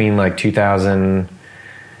say between like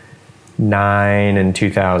 2009 and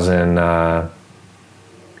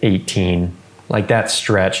 2018, like that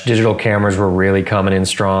stretch. Digital cameras were really coming in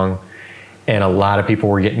strong, and a lot of people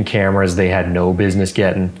were getting cameras they had no business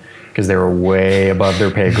getting because they were way above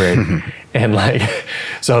their pay grade. And like,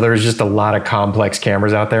 so there was just a lot of complex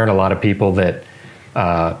cameras out there, and a lot of people that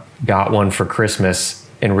got one for Christmas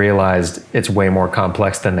and realized it's way more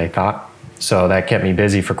complex than they thought. So that kept me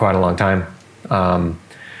busy for quite a long time.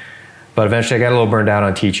 But eventually I got a little burned out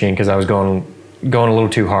on teaching because I was going a little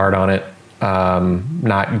too hard on it,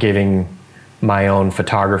 not giving my own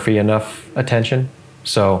photography enough attention.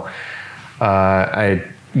 So I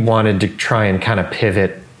wanted to try and kind of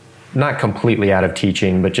pivot, not completely out of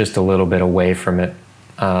teaching, but just a little bit away from it.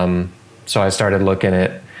 So I started looking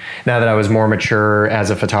at, now that I was more mature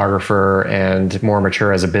as a photographer and more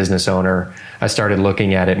mature as a business owner, I started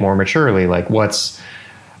looking at it more maturely. Like what's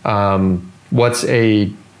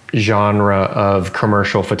a genre of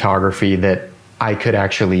commercial photography that I could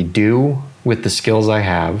actually do with the skills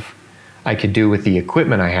I could do with the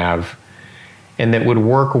equipment I have, and that would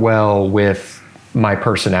work well with my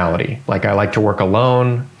personality. Like I like to work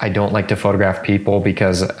alone. I don't like to photograph people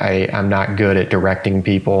because I'm not good at directing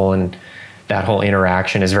people, and that whole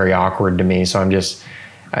interaction is very awkward to me. So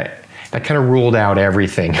I kind of ruled out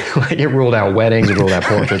everything. Like it ruled out weddings, it ruled out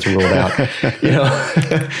portraits, it ruled out,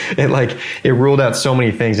 it ruled out so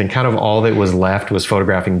many things, and kind of all that was left was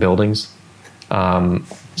photographing buildings.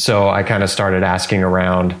 So I kind of started asking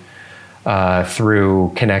around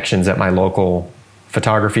through connections at my local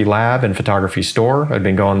photography lab and photography store. I'd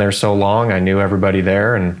been going there so long, I knew everybody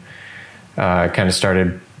there, and kind of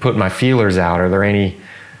started putting my feelers out. Are there any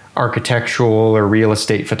architectural or real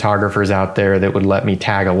estate photographers out there that would let me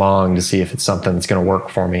tag along to see if it's something that's going to work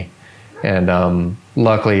for me? And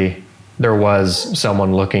luckily there was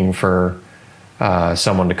someone looking for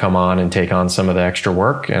someone to come on and take on some of the extra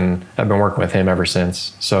work, and I've been working with him ever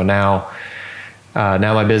since. So now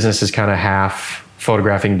my business is kind of half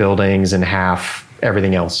photographing buildings and half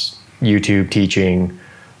everything else: YouTube, teaching,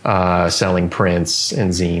 selling prints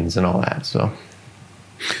and zines and all that. So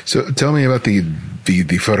tell me about the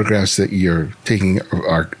photographs that you're taking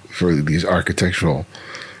for these architectural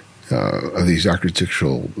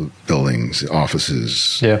buildings,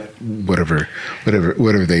 offices, whatever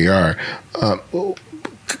they are.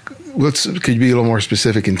 Could you be a little more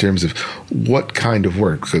specific in terms of what kind of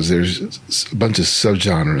work? Because there's a bunch of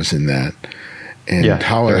subgenres in that, and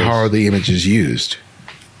how are the images used?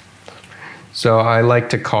 So I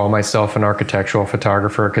like to call myself an architectural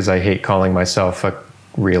photographer because I hate calling myself a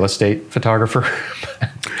real estate photographer.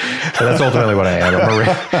 So that's ultimately what I am.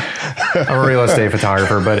 I'm a real estate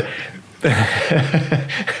photographer, but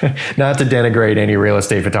not to denigrate any real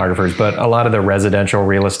estate photographers, but a lot of the residential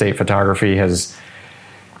real estate photography has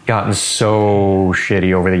gotten so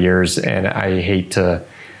shitty over the years, and I hate to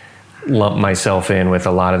lump myself in with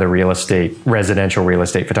a lot of the residential real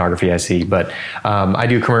estate photography I see. But I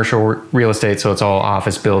do commercial real estate, so it's all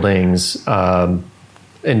office buildings,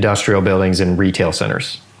 industrial buildings, and retail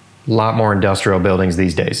centers. A lot more industrial buildings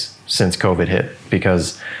these days since COVID hit,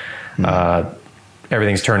 because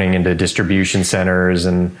everything's turning into distribution centers,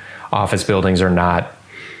 and office buildings are not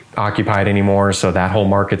occupied anymore. So that whole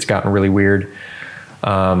market's gotten really weird.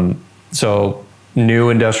 So new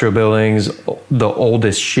industrial buildings, the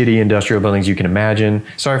oldest shitty industrial buildings you can imagine.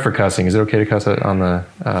 Sorry for cussing. Is it okay to cuss on the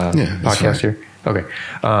podcast here? Okay.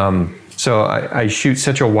 So I shoot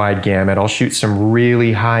such a wide gamut. I'll shoot some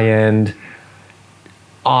really high-end,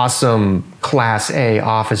 awesome Class A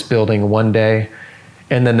office building one day,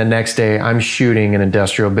 and then the next day I'm shooting an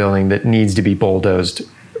industrial building that needs to be bulldozed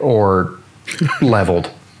or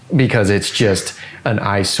leveled because it's just an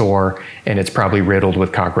eyesore and it's probably riddled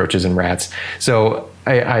with cockroaches and rats. So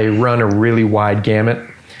I run a really wide gamut,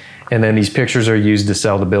 and then these pictures are used to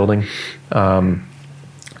sell the building.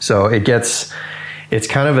 So it's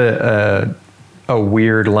kind of a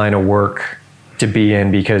weird line of work to be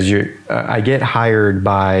in, because I get hired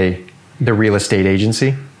by the real estate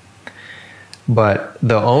agency, but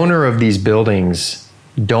the owner of these buildings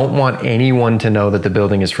don't want anyone to know that the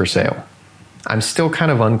building is for sale. I'm still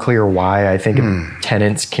kind of unclear why. I think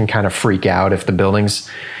tenants can kind of freak out if the building's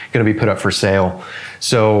going to be put up for sale.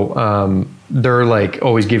 So they're like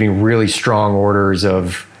always giving really strong orders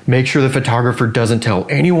of make sure the photographer doesn't tell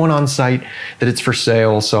anyone on site that it's for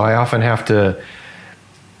sale. So I often have to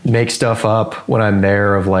make stuff up when I'm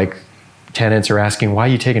there of like tenants are asking, why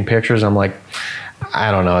are you taking pictures? I'm like,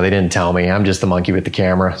 I don't know. They didn't tell me. I'm just the monkey with the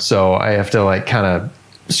camera. So I have to like kind of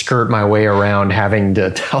skirt my way around having to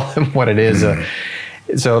tell them what it is.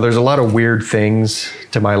 So there's a lot of weird things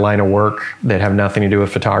to my line of work that have nothing to do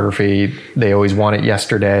with photography. They always want it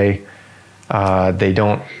yesterday.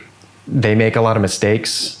 They make a lot of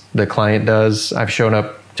mistakes. The client does. I've shown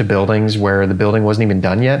up to buildings where the building wasn't even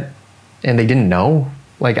done yet and they didn't know.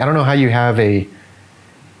 Like, I don't know how you have a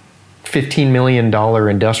 $15 million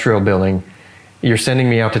industrial building. You're sending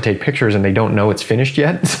me out to take pictures and they don't know it's finished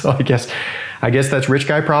yet. So I guess that's rich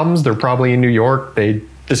guy problems. They're probably in New York.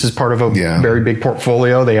 This is part of a very big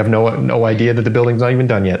portfolio. They have no idea that the building's not even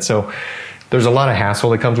done yet. So there's a lot of hassle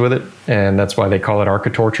that comes with it, and that's why they call it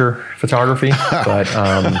architecture photography. But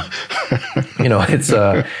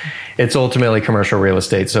it's ultimately commercial real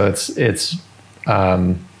estate. So it's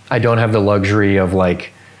I don't have the luxury of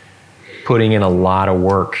like putting in a lot of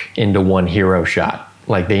work into one hero shot.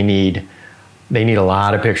 Like they need a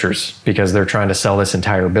lot of pictures because they're trying to sell this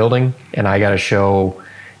entire building, and I got to show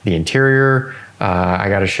the interior. I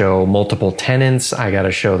got to show multiple tenants. I got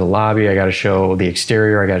to show the lobby. I got to show the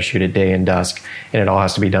exterior. I got to shoot it day and dusk, and it all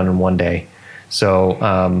has to be done in one day.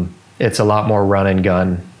 So it's a lot more run and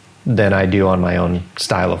gun than I do on my own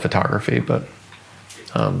style of photography. But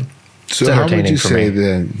so how would you say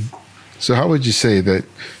then? So how would you say that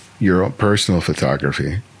your own personal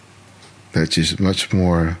photography, that is much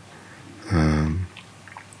more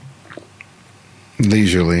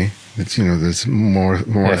leisurely, that's more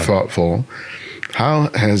thoughtful. How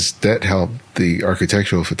has that helped the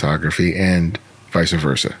architectural photography and vice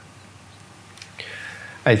versa?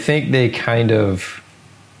 I think they kind of,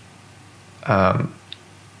 I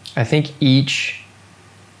think each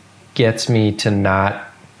gets me to not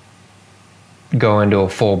go into a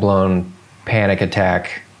full-blown panic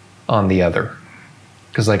attack on the other.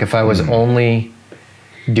 Because like if I was only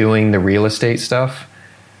doing the real estate stuff,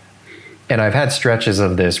 and I've had stretches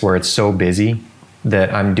of this where it's so busy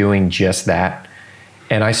that I'm doing just that,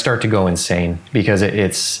 and I start to go insane because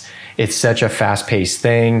it's such a fast-paced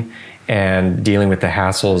thing, and dealing with the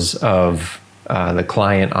hassles of the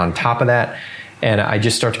client on top of that, and I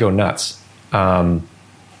just start to go nuts.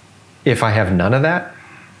 If I have none of that,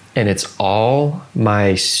 and it's all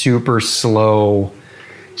my super slow,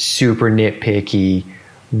 super nitpicky,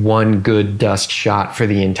 one good dusk shot for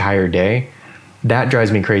the entire day, that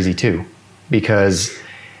drives me crazy too, because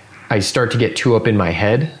I start to get too up in my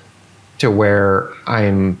head to where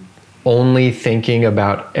I'm only thinking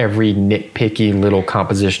about every nitpicky little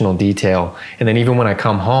compositional detail. And then even when I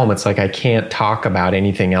come home, it's like I can't talk about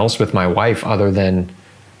anything else with my wife other than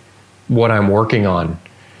what I'm working on.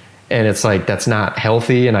 And it's like, that's not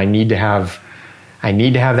healthy. And I need to have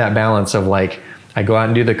that balance of like, I go out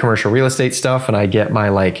and do the commercial real estate stuff and I get my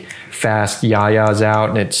like fast yayas out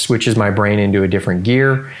and it switches my brain into a different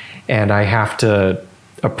gear, and I have to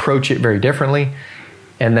approach it very differently.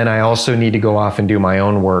 And then I also need to go off and do my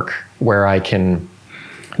own work where I can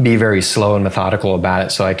be very slow and methodical about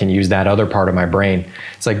it so I can use that other part of my brain.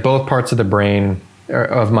 It's like both parts of the brain,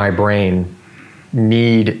 of my brain,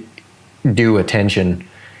 need due attention.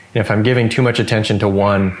 And if I'm giving too much attention to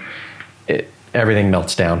one, everything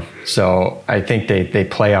melts down. So I think they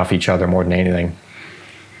play off each other more than anything.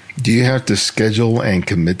 Do you have to schedule and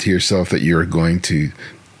commit to yourself that you're going to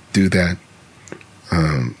do that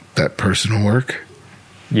personal work?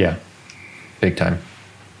 Yeah, big time.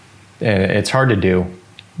 And it's hard to do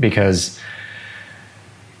because,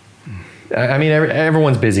 I mean,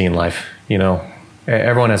 everyone's busy in life, you know.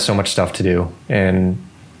 Everyone has so much stuff to do. And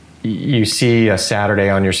you see a Saturday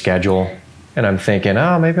on your schedule, and I'm thinking,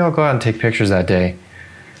 oh, maybe I'll go out and take pictures that day.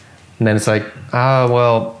 And then it's like, oh,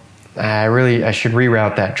 well, I should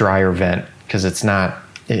reroute that dryer vent because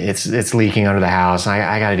it's leaking under the house.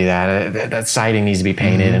 I got to do that. That siding needs to be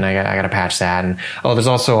painted, and I got to patch that. And there's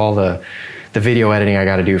also all the video editing I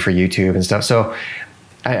got to do for YouTube and stuff. So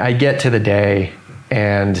I get to the day,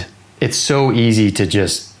 and it's so easy to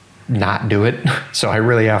just not do it. So I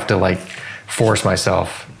really have to like force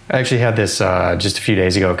myself. I actually had this just a few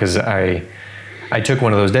days ago because I took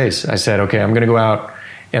one of those days. I said, okay, I'm going to go out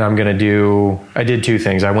and I did two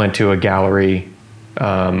things. I went to a gallery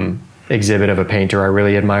exhibit of a painter I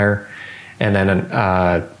really admire, and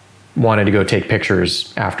then wanted to go take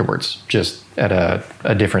pictures afterwards, just at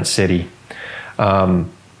a different city.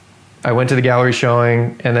 I went to the gallery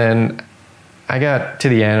showing, and then I got to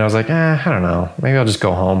the end. I was like, I don't know. Maybe I'll just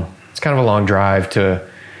go home. It's kind of a long drive to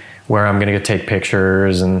where I'm going to go take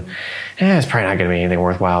pictures, and it's probably not going to be anything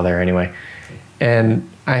worthwhile there anyway. And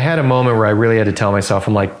I had a moment where I really had to tell myself,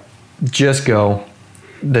 I'm like, just go.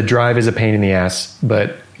 The drive is a pain in the ass,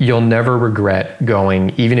 but you'll never regret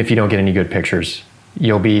going, even if you don't get any good pictures.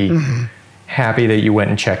 You'll be happy that you went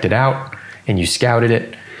and checked it out and you scouted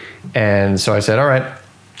it. And so I said, all right,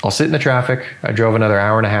 I'll sit in the traffic. I drove another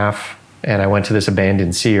hour and a half, and I went to this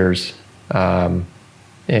abandoned Sears that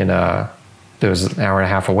was an hour and a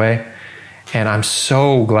half away. And I'm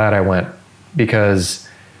so glad I went, because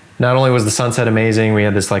not only was the sunset amazing, we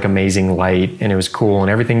had this like amazing light, and it was cool,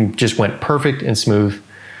 and everything just went perfect and smooth.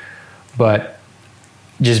 But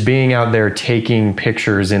just being out there taking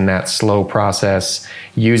pictures in that slow process,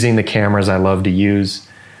 using the cameras I love to use,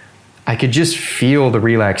 I could just feel the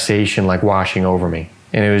relaxation like washing over me.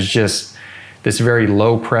 And it was just this very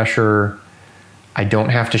low pressure. I don't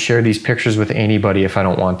have to share these pictures with anybody if I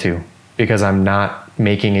don't want to, because I'm not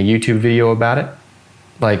making a YouTube video about it.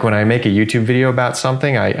 Like when I make a YouTube video about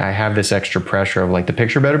something, I have this extra pressure of like, the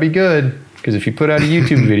picture better be good, because if you put out a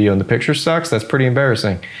YouTube video and the picture sucks, that's pretty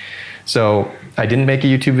embarrassing. So I didn't make a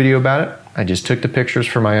YouTube video about it. I just took the pictures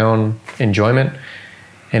for my own enjoyment,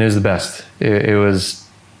 and it was the best. It was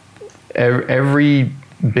every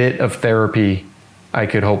bit of therapy I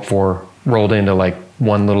could hope for rolled into like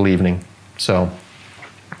one little evening. So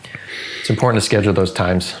it's important to schedule those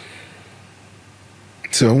times.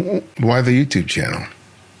 So why the YouTube channel?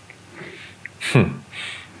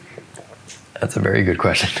 That's a very good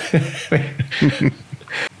question.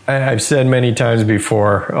 I've said many times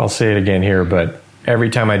before, I'll say it again here, but every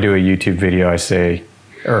time I do a YouTube video, I say,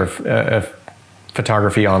 or a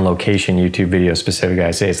photography on location YouTube video specifically,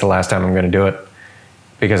 I say it's the last time I'm going to do it,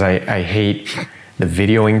 because I hate the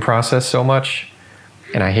videoing process so much,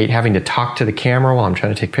 and I hate having to talk to the camera while I'm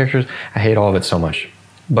trying to take pictures. I hate all of it so much.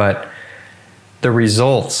 But the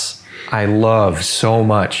results I love so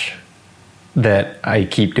much that I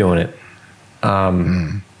keep doing it,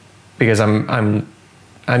 because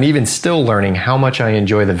I'm even still learning how much I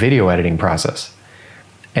enjoy the video editing process,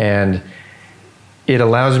 and it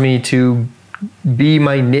allows me to be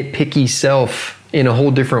my nitpicky self in a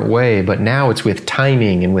whole different way. But now it's with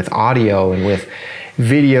timing and with audio and with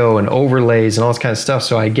video and overlays and all this kind of stuff.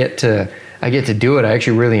 So I get to do it. I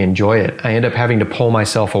actually really enjoy it. I end up having to pull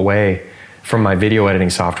myself away from my video editing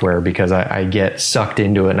software because I get sucked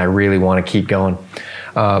into it and I really want to keep going.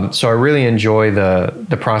 So I really enjoy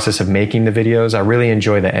the process of making the videos. I really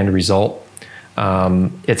enjoy the end result.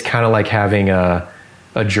 It's kind of like having a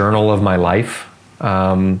journal of my life,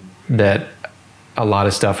 that a lot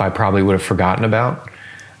of stuff I probably would have forgotten about,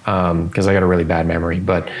 because I got a really bad memory.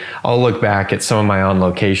 But I'll look back at some of my on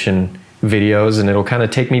location videos and it'll kind of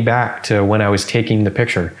take me back to when I was taking the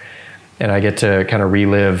picture, and I get to kind of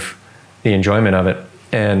relive the enjoyment of it.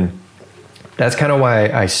 And that's kind of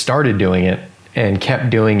why I started doing it and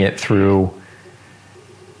kept doing it through,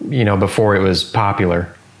 before it was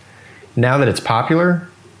popular. Now that it's popular,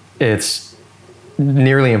 it's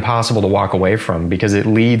nearly impossible to walk away from, because it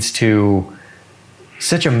leads to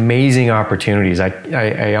such amazing opportunities.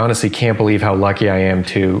 I honestly can't believe how lucky I am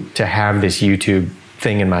to have this YouTube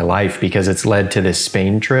thing in my life, because it's led to this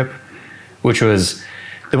Spain trip, which was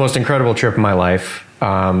the most incredible trip of my life.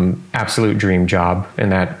 Absolute dream job.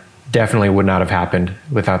 And that definitely would not have happened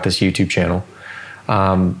without this YouTube channel.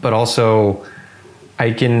 But also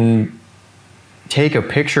I can take a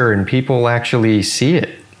picture and people actually see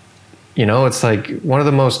it. You know, it's like one of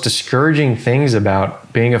the most discouraging things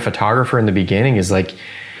about being a photographer in the beginning is like,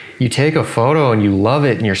 you take a photo and you love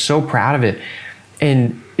it and you're so proud of it,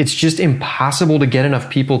 and it's just impossible to get enough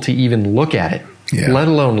people to even look at it, let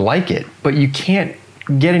alone like it. But you can't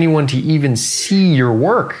get anyone to even see your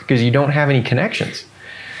work because you don't have any connections.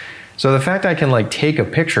 So the fact I can like take a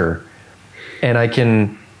picture and I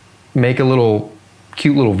can make a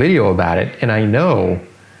cute little video about it, and I know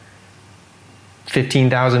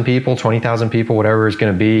 15,000 people, 20,000 people, whatever it's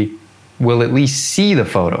going to be, will at least see the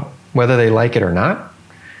photo, whether they like it or not.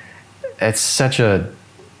 It's such an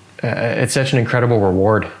incredible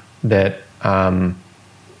reward that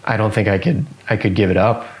I don't think I could give it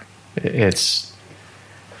up.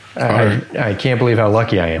 I can't believe how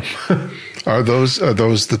lucky I am. Are those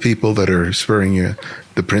the people that are spurring you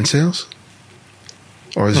the print sales,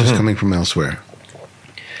 or is this coming from elsewhere?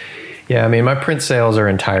 Yeah, I mean, my print sales are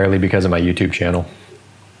entirely because of my YouTube channel.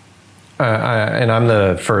 And I'm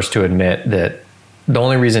the first to admit that the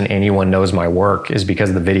only reason anyone knows my work is because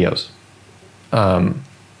of the videos.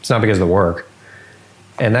 It's not because of the work.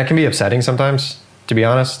 And that can be upsetting sometimes, to be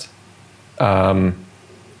honest.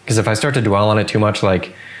 Because if I start to dwell on it too much,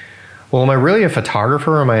 like, well, am I really a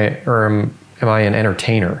photographer, or am I an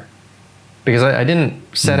entertainer? Because I didn't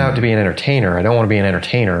set out to be an entertainer. I don't want to be an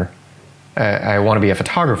entertainer. I want to be a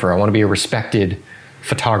photographer. I want to be a respected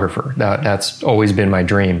photographer. That's always been my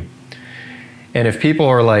dream. And if people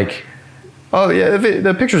are like, oh yeah,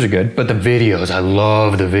 the pictures are good, but the videos, I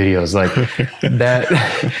love the videos, like that,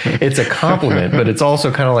 it's a compliment, but it's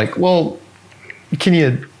also kind of like, well, can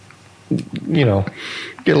you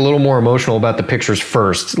get a little more emotional about the pictures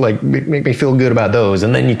first, like make me feel good about those,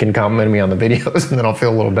 and then you can compliment me on the videos, and then I'll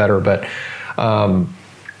feel a little better. But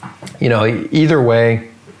either way,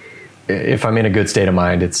 if I'm in a good state of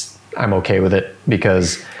mind, I'm okay with it,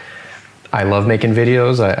 because I love making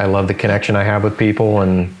videos. I love the connection I have with people,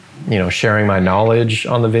 and sharing my knowledge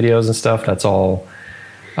on the videos and stuff. That's all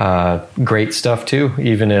great stuff too,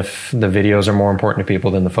 even if the videos are more important to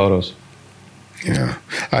people than the photos. Yeah,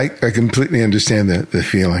 I completely understand the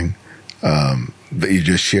feeling that you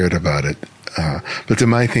just shared about it. But to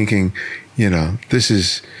my thinking, this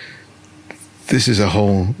is a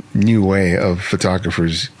whole new way of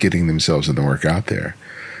photographers getting themselves in the work out there.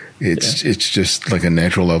 It's just like a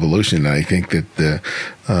natural evolution. I think that the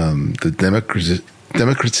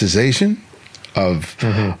democratization of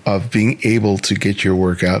being able to get your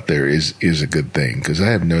work out there is a good thing, because I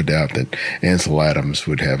have no doubt that Ansel Adams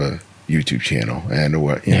would have a YouTube channel and and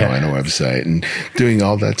a website, and doing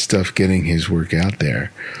all that stuff, getting his work out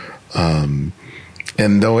there. And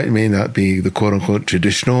though it may not be the quote unquote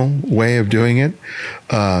traditional way of doing it,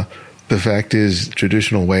 the fact is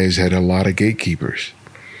traditional ways had a lot of gatekeepers,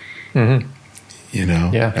 and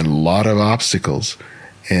a lot of obstacles,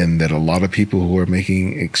 and that a lot of people who are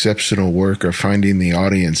making exceptional work are finding the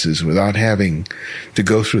audiences without having to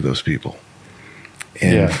go through those people.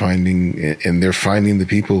 And they're finding the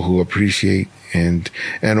people who appreciate and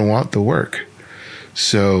want the work.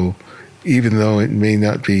 So even though it may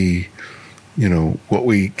not be, what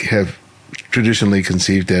we have traditionally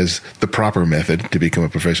conceived as the proper method to become a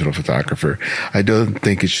professional photographer, I don't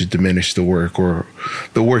think it should diminish the work, or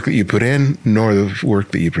the work that you put in, nor the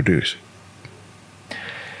work that you produce.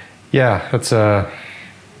 Yeah, that's a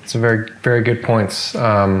very, very good points.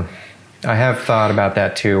 I have thought about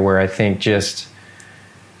that too, where I think just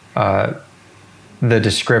the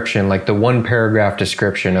description, like the one paragraph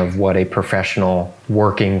description of what a professional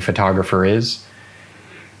working photographer is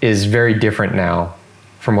very different now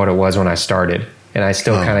from what it was when I started. And I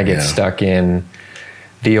still kind of get stuck in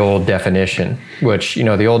the old definition, which,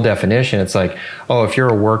 the old definition, it's like, oh, if you're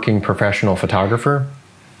a working professional photographer,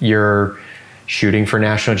 you're shooting for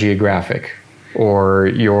National Geographic, or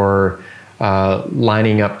you're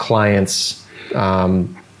lining up clients,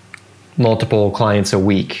 multiple clients a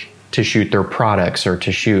week to shoot their products or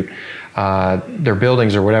to shoot their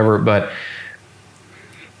buildings or whatever. But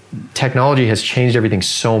technology has changed everything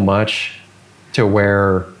so much to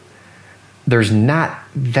where there's not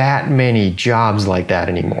that many jobs like that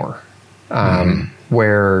anymore,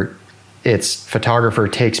 where it's photographer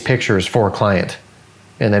takes pictures for a client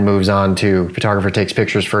and then moves on to photographer takes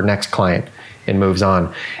pictures for next client and moves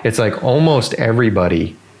on. It's like almost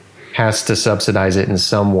everybody has to subsidize it in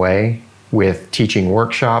some way with teaching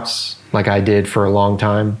workshops like I did for a long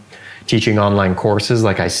time, teaching online courses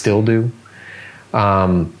like I still do,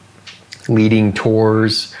 leading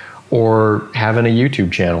tours, or having a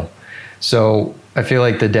YouTube channel. So I feel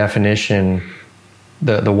like the definition,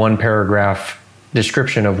 the one paragraph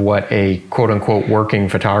description of what a quote unquote working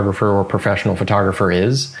photographer or professional photographer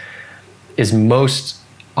is most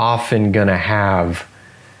often going to have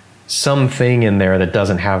something in there that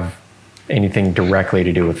doesn't have anything directly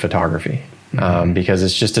to do with photography. Because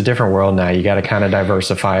it's just a different world now. You got to kind of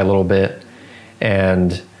diversify a little bit,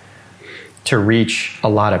 and to reach a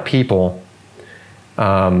lot of people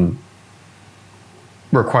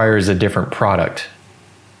requires a different product.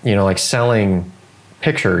 You know, like selling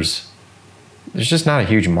pictures, there's just not a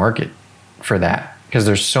huge market for that because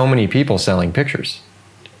there's so many people selling pictures.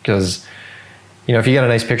 Because, you know, if you got a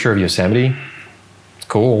nice picture of Yosemite, it's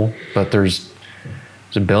cool, but there's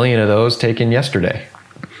a billion of those taken yesterday.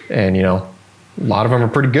 And, you know, a lot of them are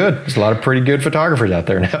pretty good. There's a lot of pretty good photographers out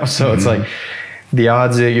there now. So it's like the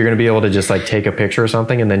odds that you're going to be able to just like take a picture or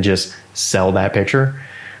something and then just sell that picture,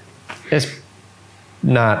 it's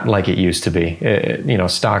not like it used to be. You know,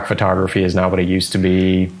 stock photography is not what it used to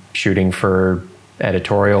be. Shooting for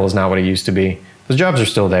editorial is not what it used to be. Those jobs are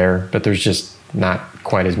still there, but there's just not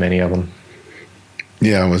quite as many of them.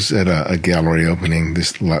 Yeah, I was at a gallery opening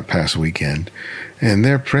this past weekend, and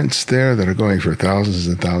there are prints there that are going for thousands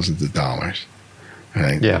and thousands of dollars.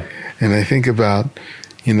 Right? Yeah. And I think about,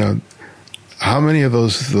 you know, how many of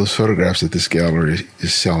those photographs that this gallery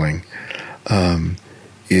is selling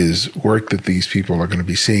is work that these people are going to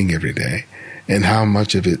be seeing every day, and how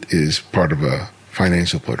much of it is part of a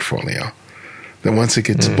financial portfolio that once it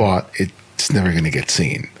gets bought, it's never going to get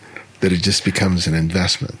seen, that it just becomes an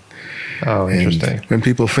investment. Oh, interesting. And when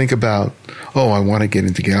people think about, I want to get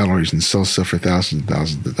into galleries and sell stuff for thousands and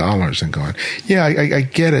thousands of dollars, and going, yeah, I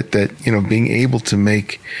get it that, you know, being able to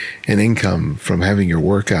make an income from having your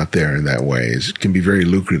work out there in that way can be very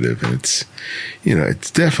lucrative. And it's, you know,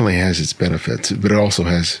 it definitely has its benefits, but it also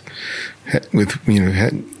has, with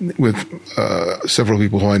several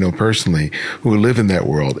people who I know personally who live in that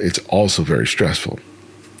world, it's also very stressful.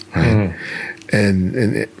 Right.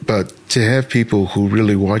 But to have people who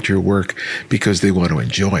really want your work because they want to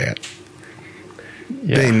enjoy it,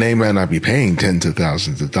 they might not be paying tens of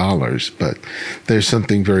thousands of dollars, but there's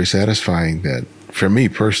something very satisfying that, for me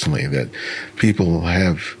personally, that people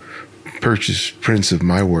have purchased prints of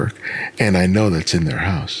my work, and I know that's in their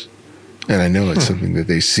house, and I know it's something that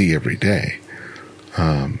they see every day.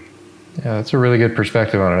 Yeah, that's a really good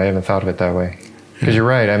perspective on it. I haven't thought of it that way. Because you're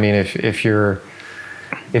right. I mean, if you're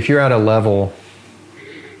at a level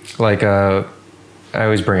like I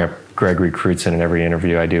always bring up Gregory Crutzen in every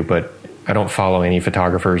interview I do, but I don't follow any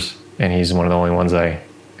photographers, and he's one of the only ones I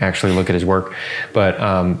actually look at his work. But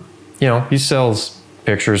you know, he sells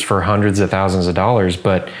pictures for hundreds of thousands of dollars.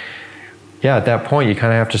 But yeah, at that point, you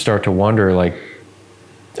kind of have to start to wonder, like,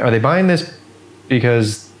 are they buying this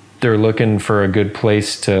because they're looking for a good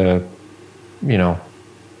place to, you know,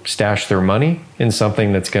 stash their money in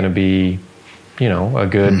something that's going to be, you know, a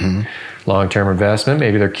good long-term investment?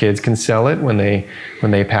 Maybe their kids can sell it when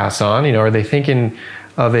they pass on. You know, are they thinking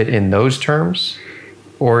of it in those terms?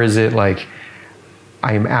 Or is it like,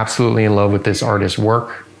 I am absolutely in love with this artist's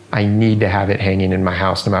work, I need to have it hanging in my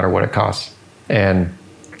house no matter what it costs? And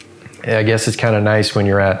I guess it's kind of nice when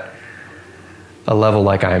you're at a level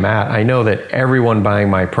like I'm at. I know that everyone buying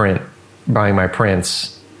my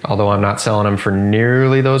prints, although I'm not selling them for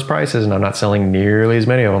nearly those prices and I'm not selling nearly as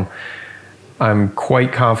many of them, I'm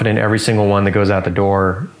quite confident every single one that goes out the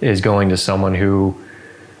door is going to someone who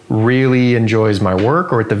really enjoys my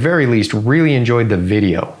work, or at the very least really enjoyed the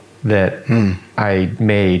video that I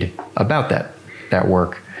made about that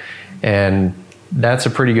work. And that's a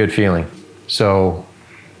pretty good feeling. So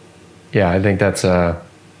yeah, I think that's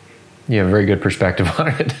you have a very good perspective on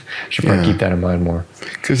it. I should probably keep that in mind more.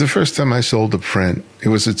 Because the first time I sold a print, it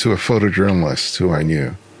was to a photojournalist who I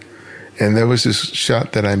knew. And there was this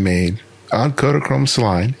shot that I made on Kodachrome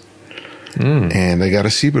slide, and I got a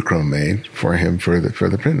Cibachrome made for him for the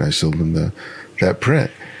print. And I sold him that print,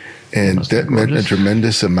 and that meant a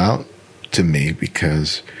tremendous amount to me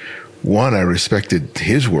because, one, I respected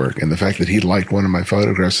his work and the fact that he liked one of my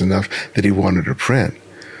photographs enough that he wanted a print,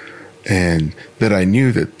 and that I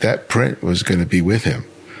knew that print was going to be with him,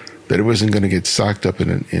 that it wasn't going to get socked up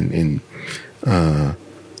in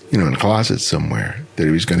a closet somewhere, that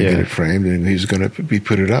he was going to get it framed and he was going to be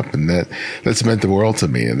put it up. And that's meant the world to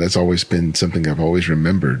me. And that's always been something I've always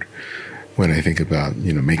remembered when I think about,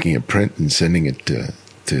 you know, making a print and sending it to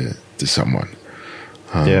someone.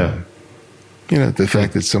 The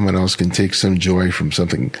fact that someone else can take some joy from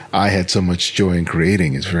something I had so much joy in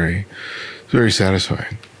creating is very, very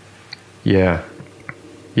satisfying. Yeah.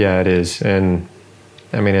 Yeah, it is. And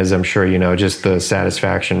I mean, as I'm sure you know, just the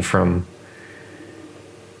satisfaction from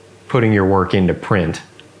putting your work into print,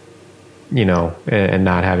 and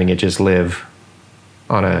not having it just live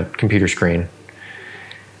on a computer screen.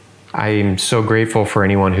 I'm so grateful for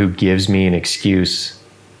anyone who gives me an excuse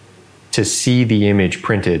to see the image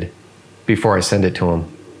printed before I send it to them.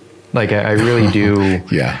 Like I really do.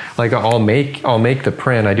 Yeah. Like I'll make the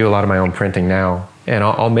print. I do a lot of my own printing now, and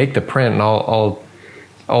I'll make the print, and I'll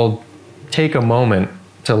take a moment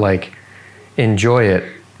to like enjoy it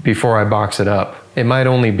before I box it up. It might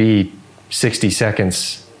only be 60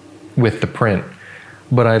 seconds with the print,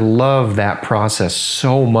 but I love that process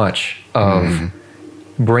so much of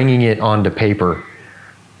bringing it onto paper,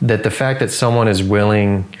 that the fact that someone is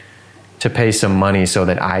willing to pay some money so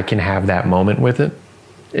that I can have that moment with it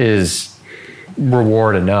is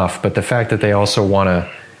reward enough. But the fact that they also want to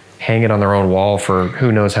hang it on their own wall for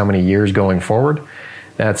who knows how many years going forward,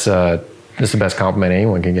 that's the best compliment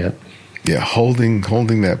anyone can get. Yeah, holding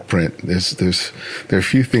that print. There are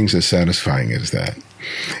few things as satisfying as that.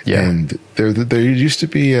 Yeah. And there used to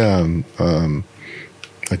be, I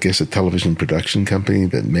guess, a television production company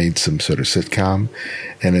that made some sort of sitcom,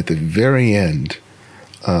 and at the very end,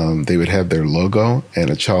 they would have their logo,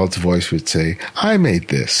 and a child's voice would say, "I made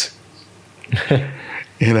this."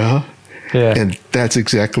 Yeah. And that's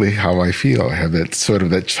exactly how I feel. I have that sort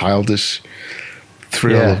of that childish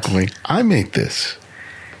thrill of going, "I made this."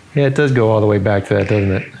 Yeah, it does go all the way back to that,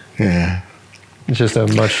 doesn't it? Yeah. It's just a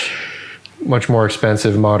much more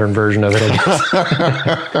expensive modern version of it, I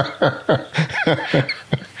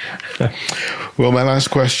guess. Well, my last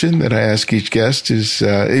question that I ask each guest is,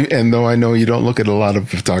 and though I know you don't look at a lot of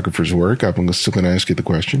photographers' work, I'm still going to ask you the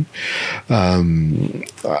question.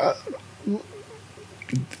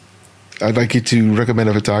 I'd like you to recommend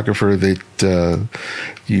a photographer that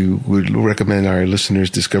you would recommend our listeners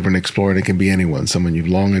discover and explore, and it can be anyone, someone you've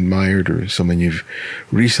long admired or someone you've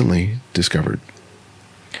recently discovered.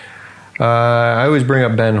 I always bring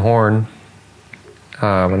up Ben Horn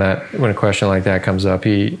when a question like that comes up.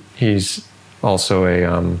 He's also he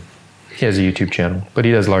has a YouTube channel, but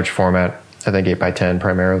he does large format, I think 8x10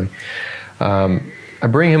 primarily. I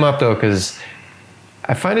bring him up though because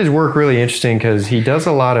I find his work really interesting because he does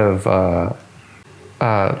a lot of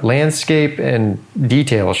landscape and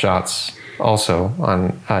detail shots also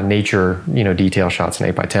on nature, detail shots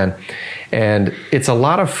in 8x10. And it's a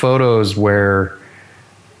lot of photos where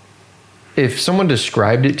if someone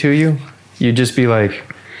described it to you, you'd just be like,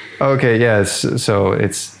 okay, yeah, so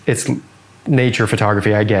it's nature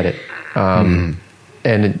photography. I get it. And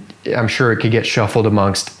I'm sure it could get shuffled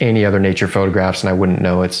amongst any other nature photographs and I wouldn't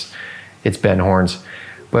know it's Ben Horn's.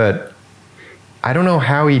 But I don't know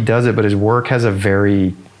how he does it, but his work has a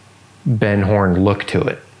very Ben Horn look to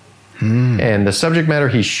it. And the subject matter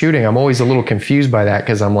he's shooting, I'm always a little confused by that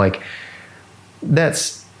because I'm like,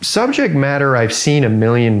 that's subject matter I've seen a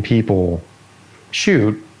million people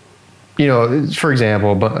shoot. For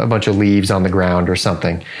example, a bunch of leaves on the ground or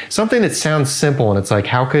something that sounds simple. And it's like,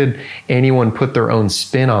 how could anyone put their own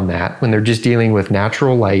spin on that when they're just dealing with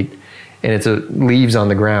natural light and it's leaves on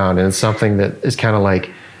the ground and it's something that is kind of like,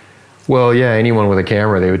 well, yeah, anyone with a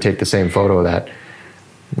camera, they would take the same photo of that.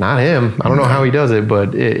 Not him. I don't know how he does it,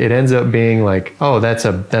 but it ends up being like, oh, that's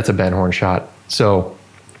a Ben Horn shot. So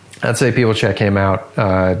I'd say people check him out.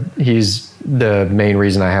 He's the main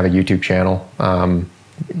reason I have a YouTube channel,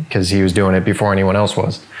 because he was doing it before anyone else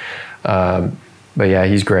was. But yeah,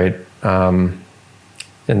 he's great. And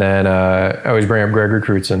then I always bring up Gregory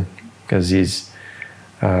Crutzen because he's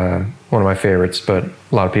one of my favorites, but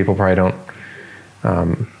a lot of people probably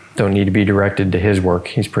don't need to be directed to his work.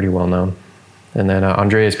 He's pretty well known. And then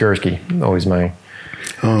Andreas Gursky, always one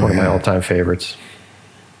of my all-time favorites.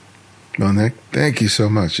 Well, Nick, thank you so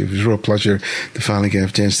much. It was a real pleasure to finally get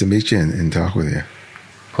a chance to meet you and talk with you.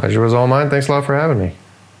 Pleasure was all mine. Thanks a lot for having me.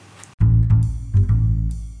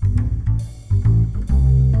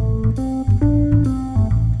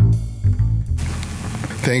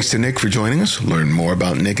 Thanks to Nick for joining us. Learn more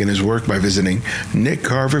about Nick and his work by visiting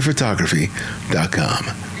nickcarverphotography.com.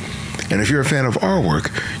 And if you're a fan of our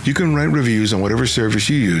work, you can write reviews on whatever service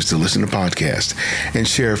you use to listen to podcasts and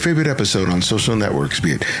share a favorite episode on social networks,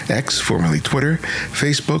 be it X, formerly Twitter,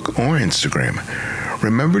 Facebook, or Instagram.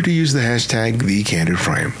 Remember to use the hashtag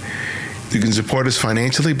 #TheCandidFrame. You can support us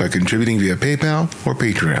financially by contributing via PayPal or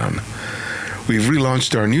Patreon. We've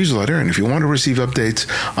relaunched our newsletter, and if you want to receive updates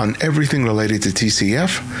on everything related to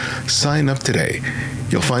TCF, sign up today.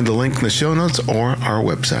 You'll find the link in the show notes or our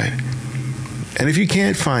website. And if you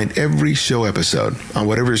can't find every show episode on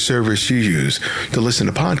whatever service you use to listen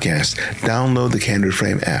to podcasts, download the Candid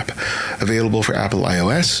Frame app, available for Apple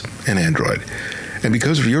iOS and Android. And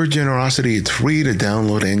because of your generosity, it's free to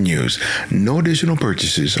download and use. No additional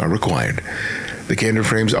purchases are required. The Candid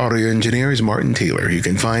Frame's audio engineer is Martin Taylor. You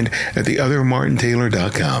can find at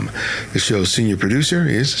theothermartintaylor.com. The show's senior producer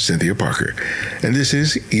is Cynthia Parker. And this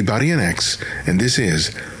is eBody and X, and this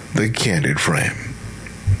is The Candid Frame.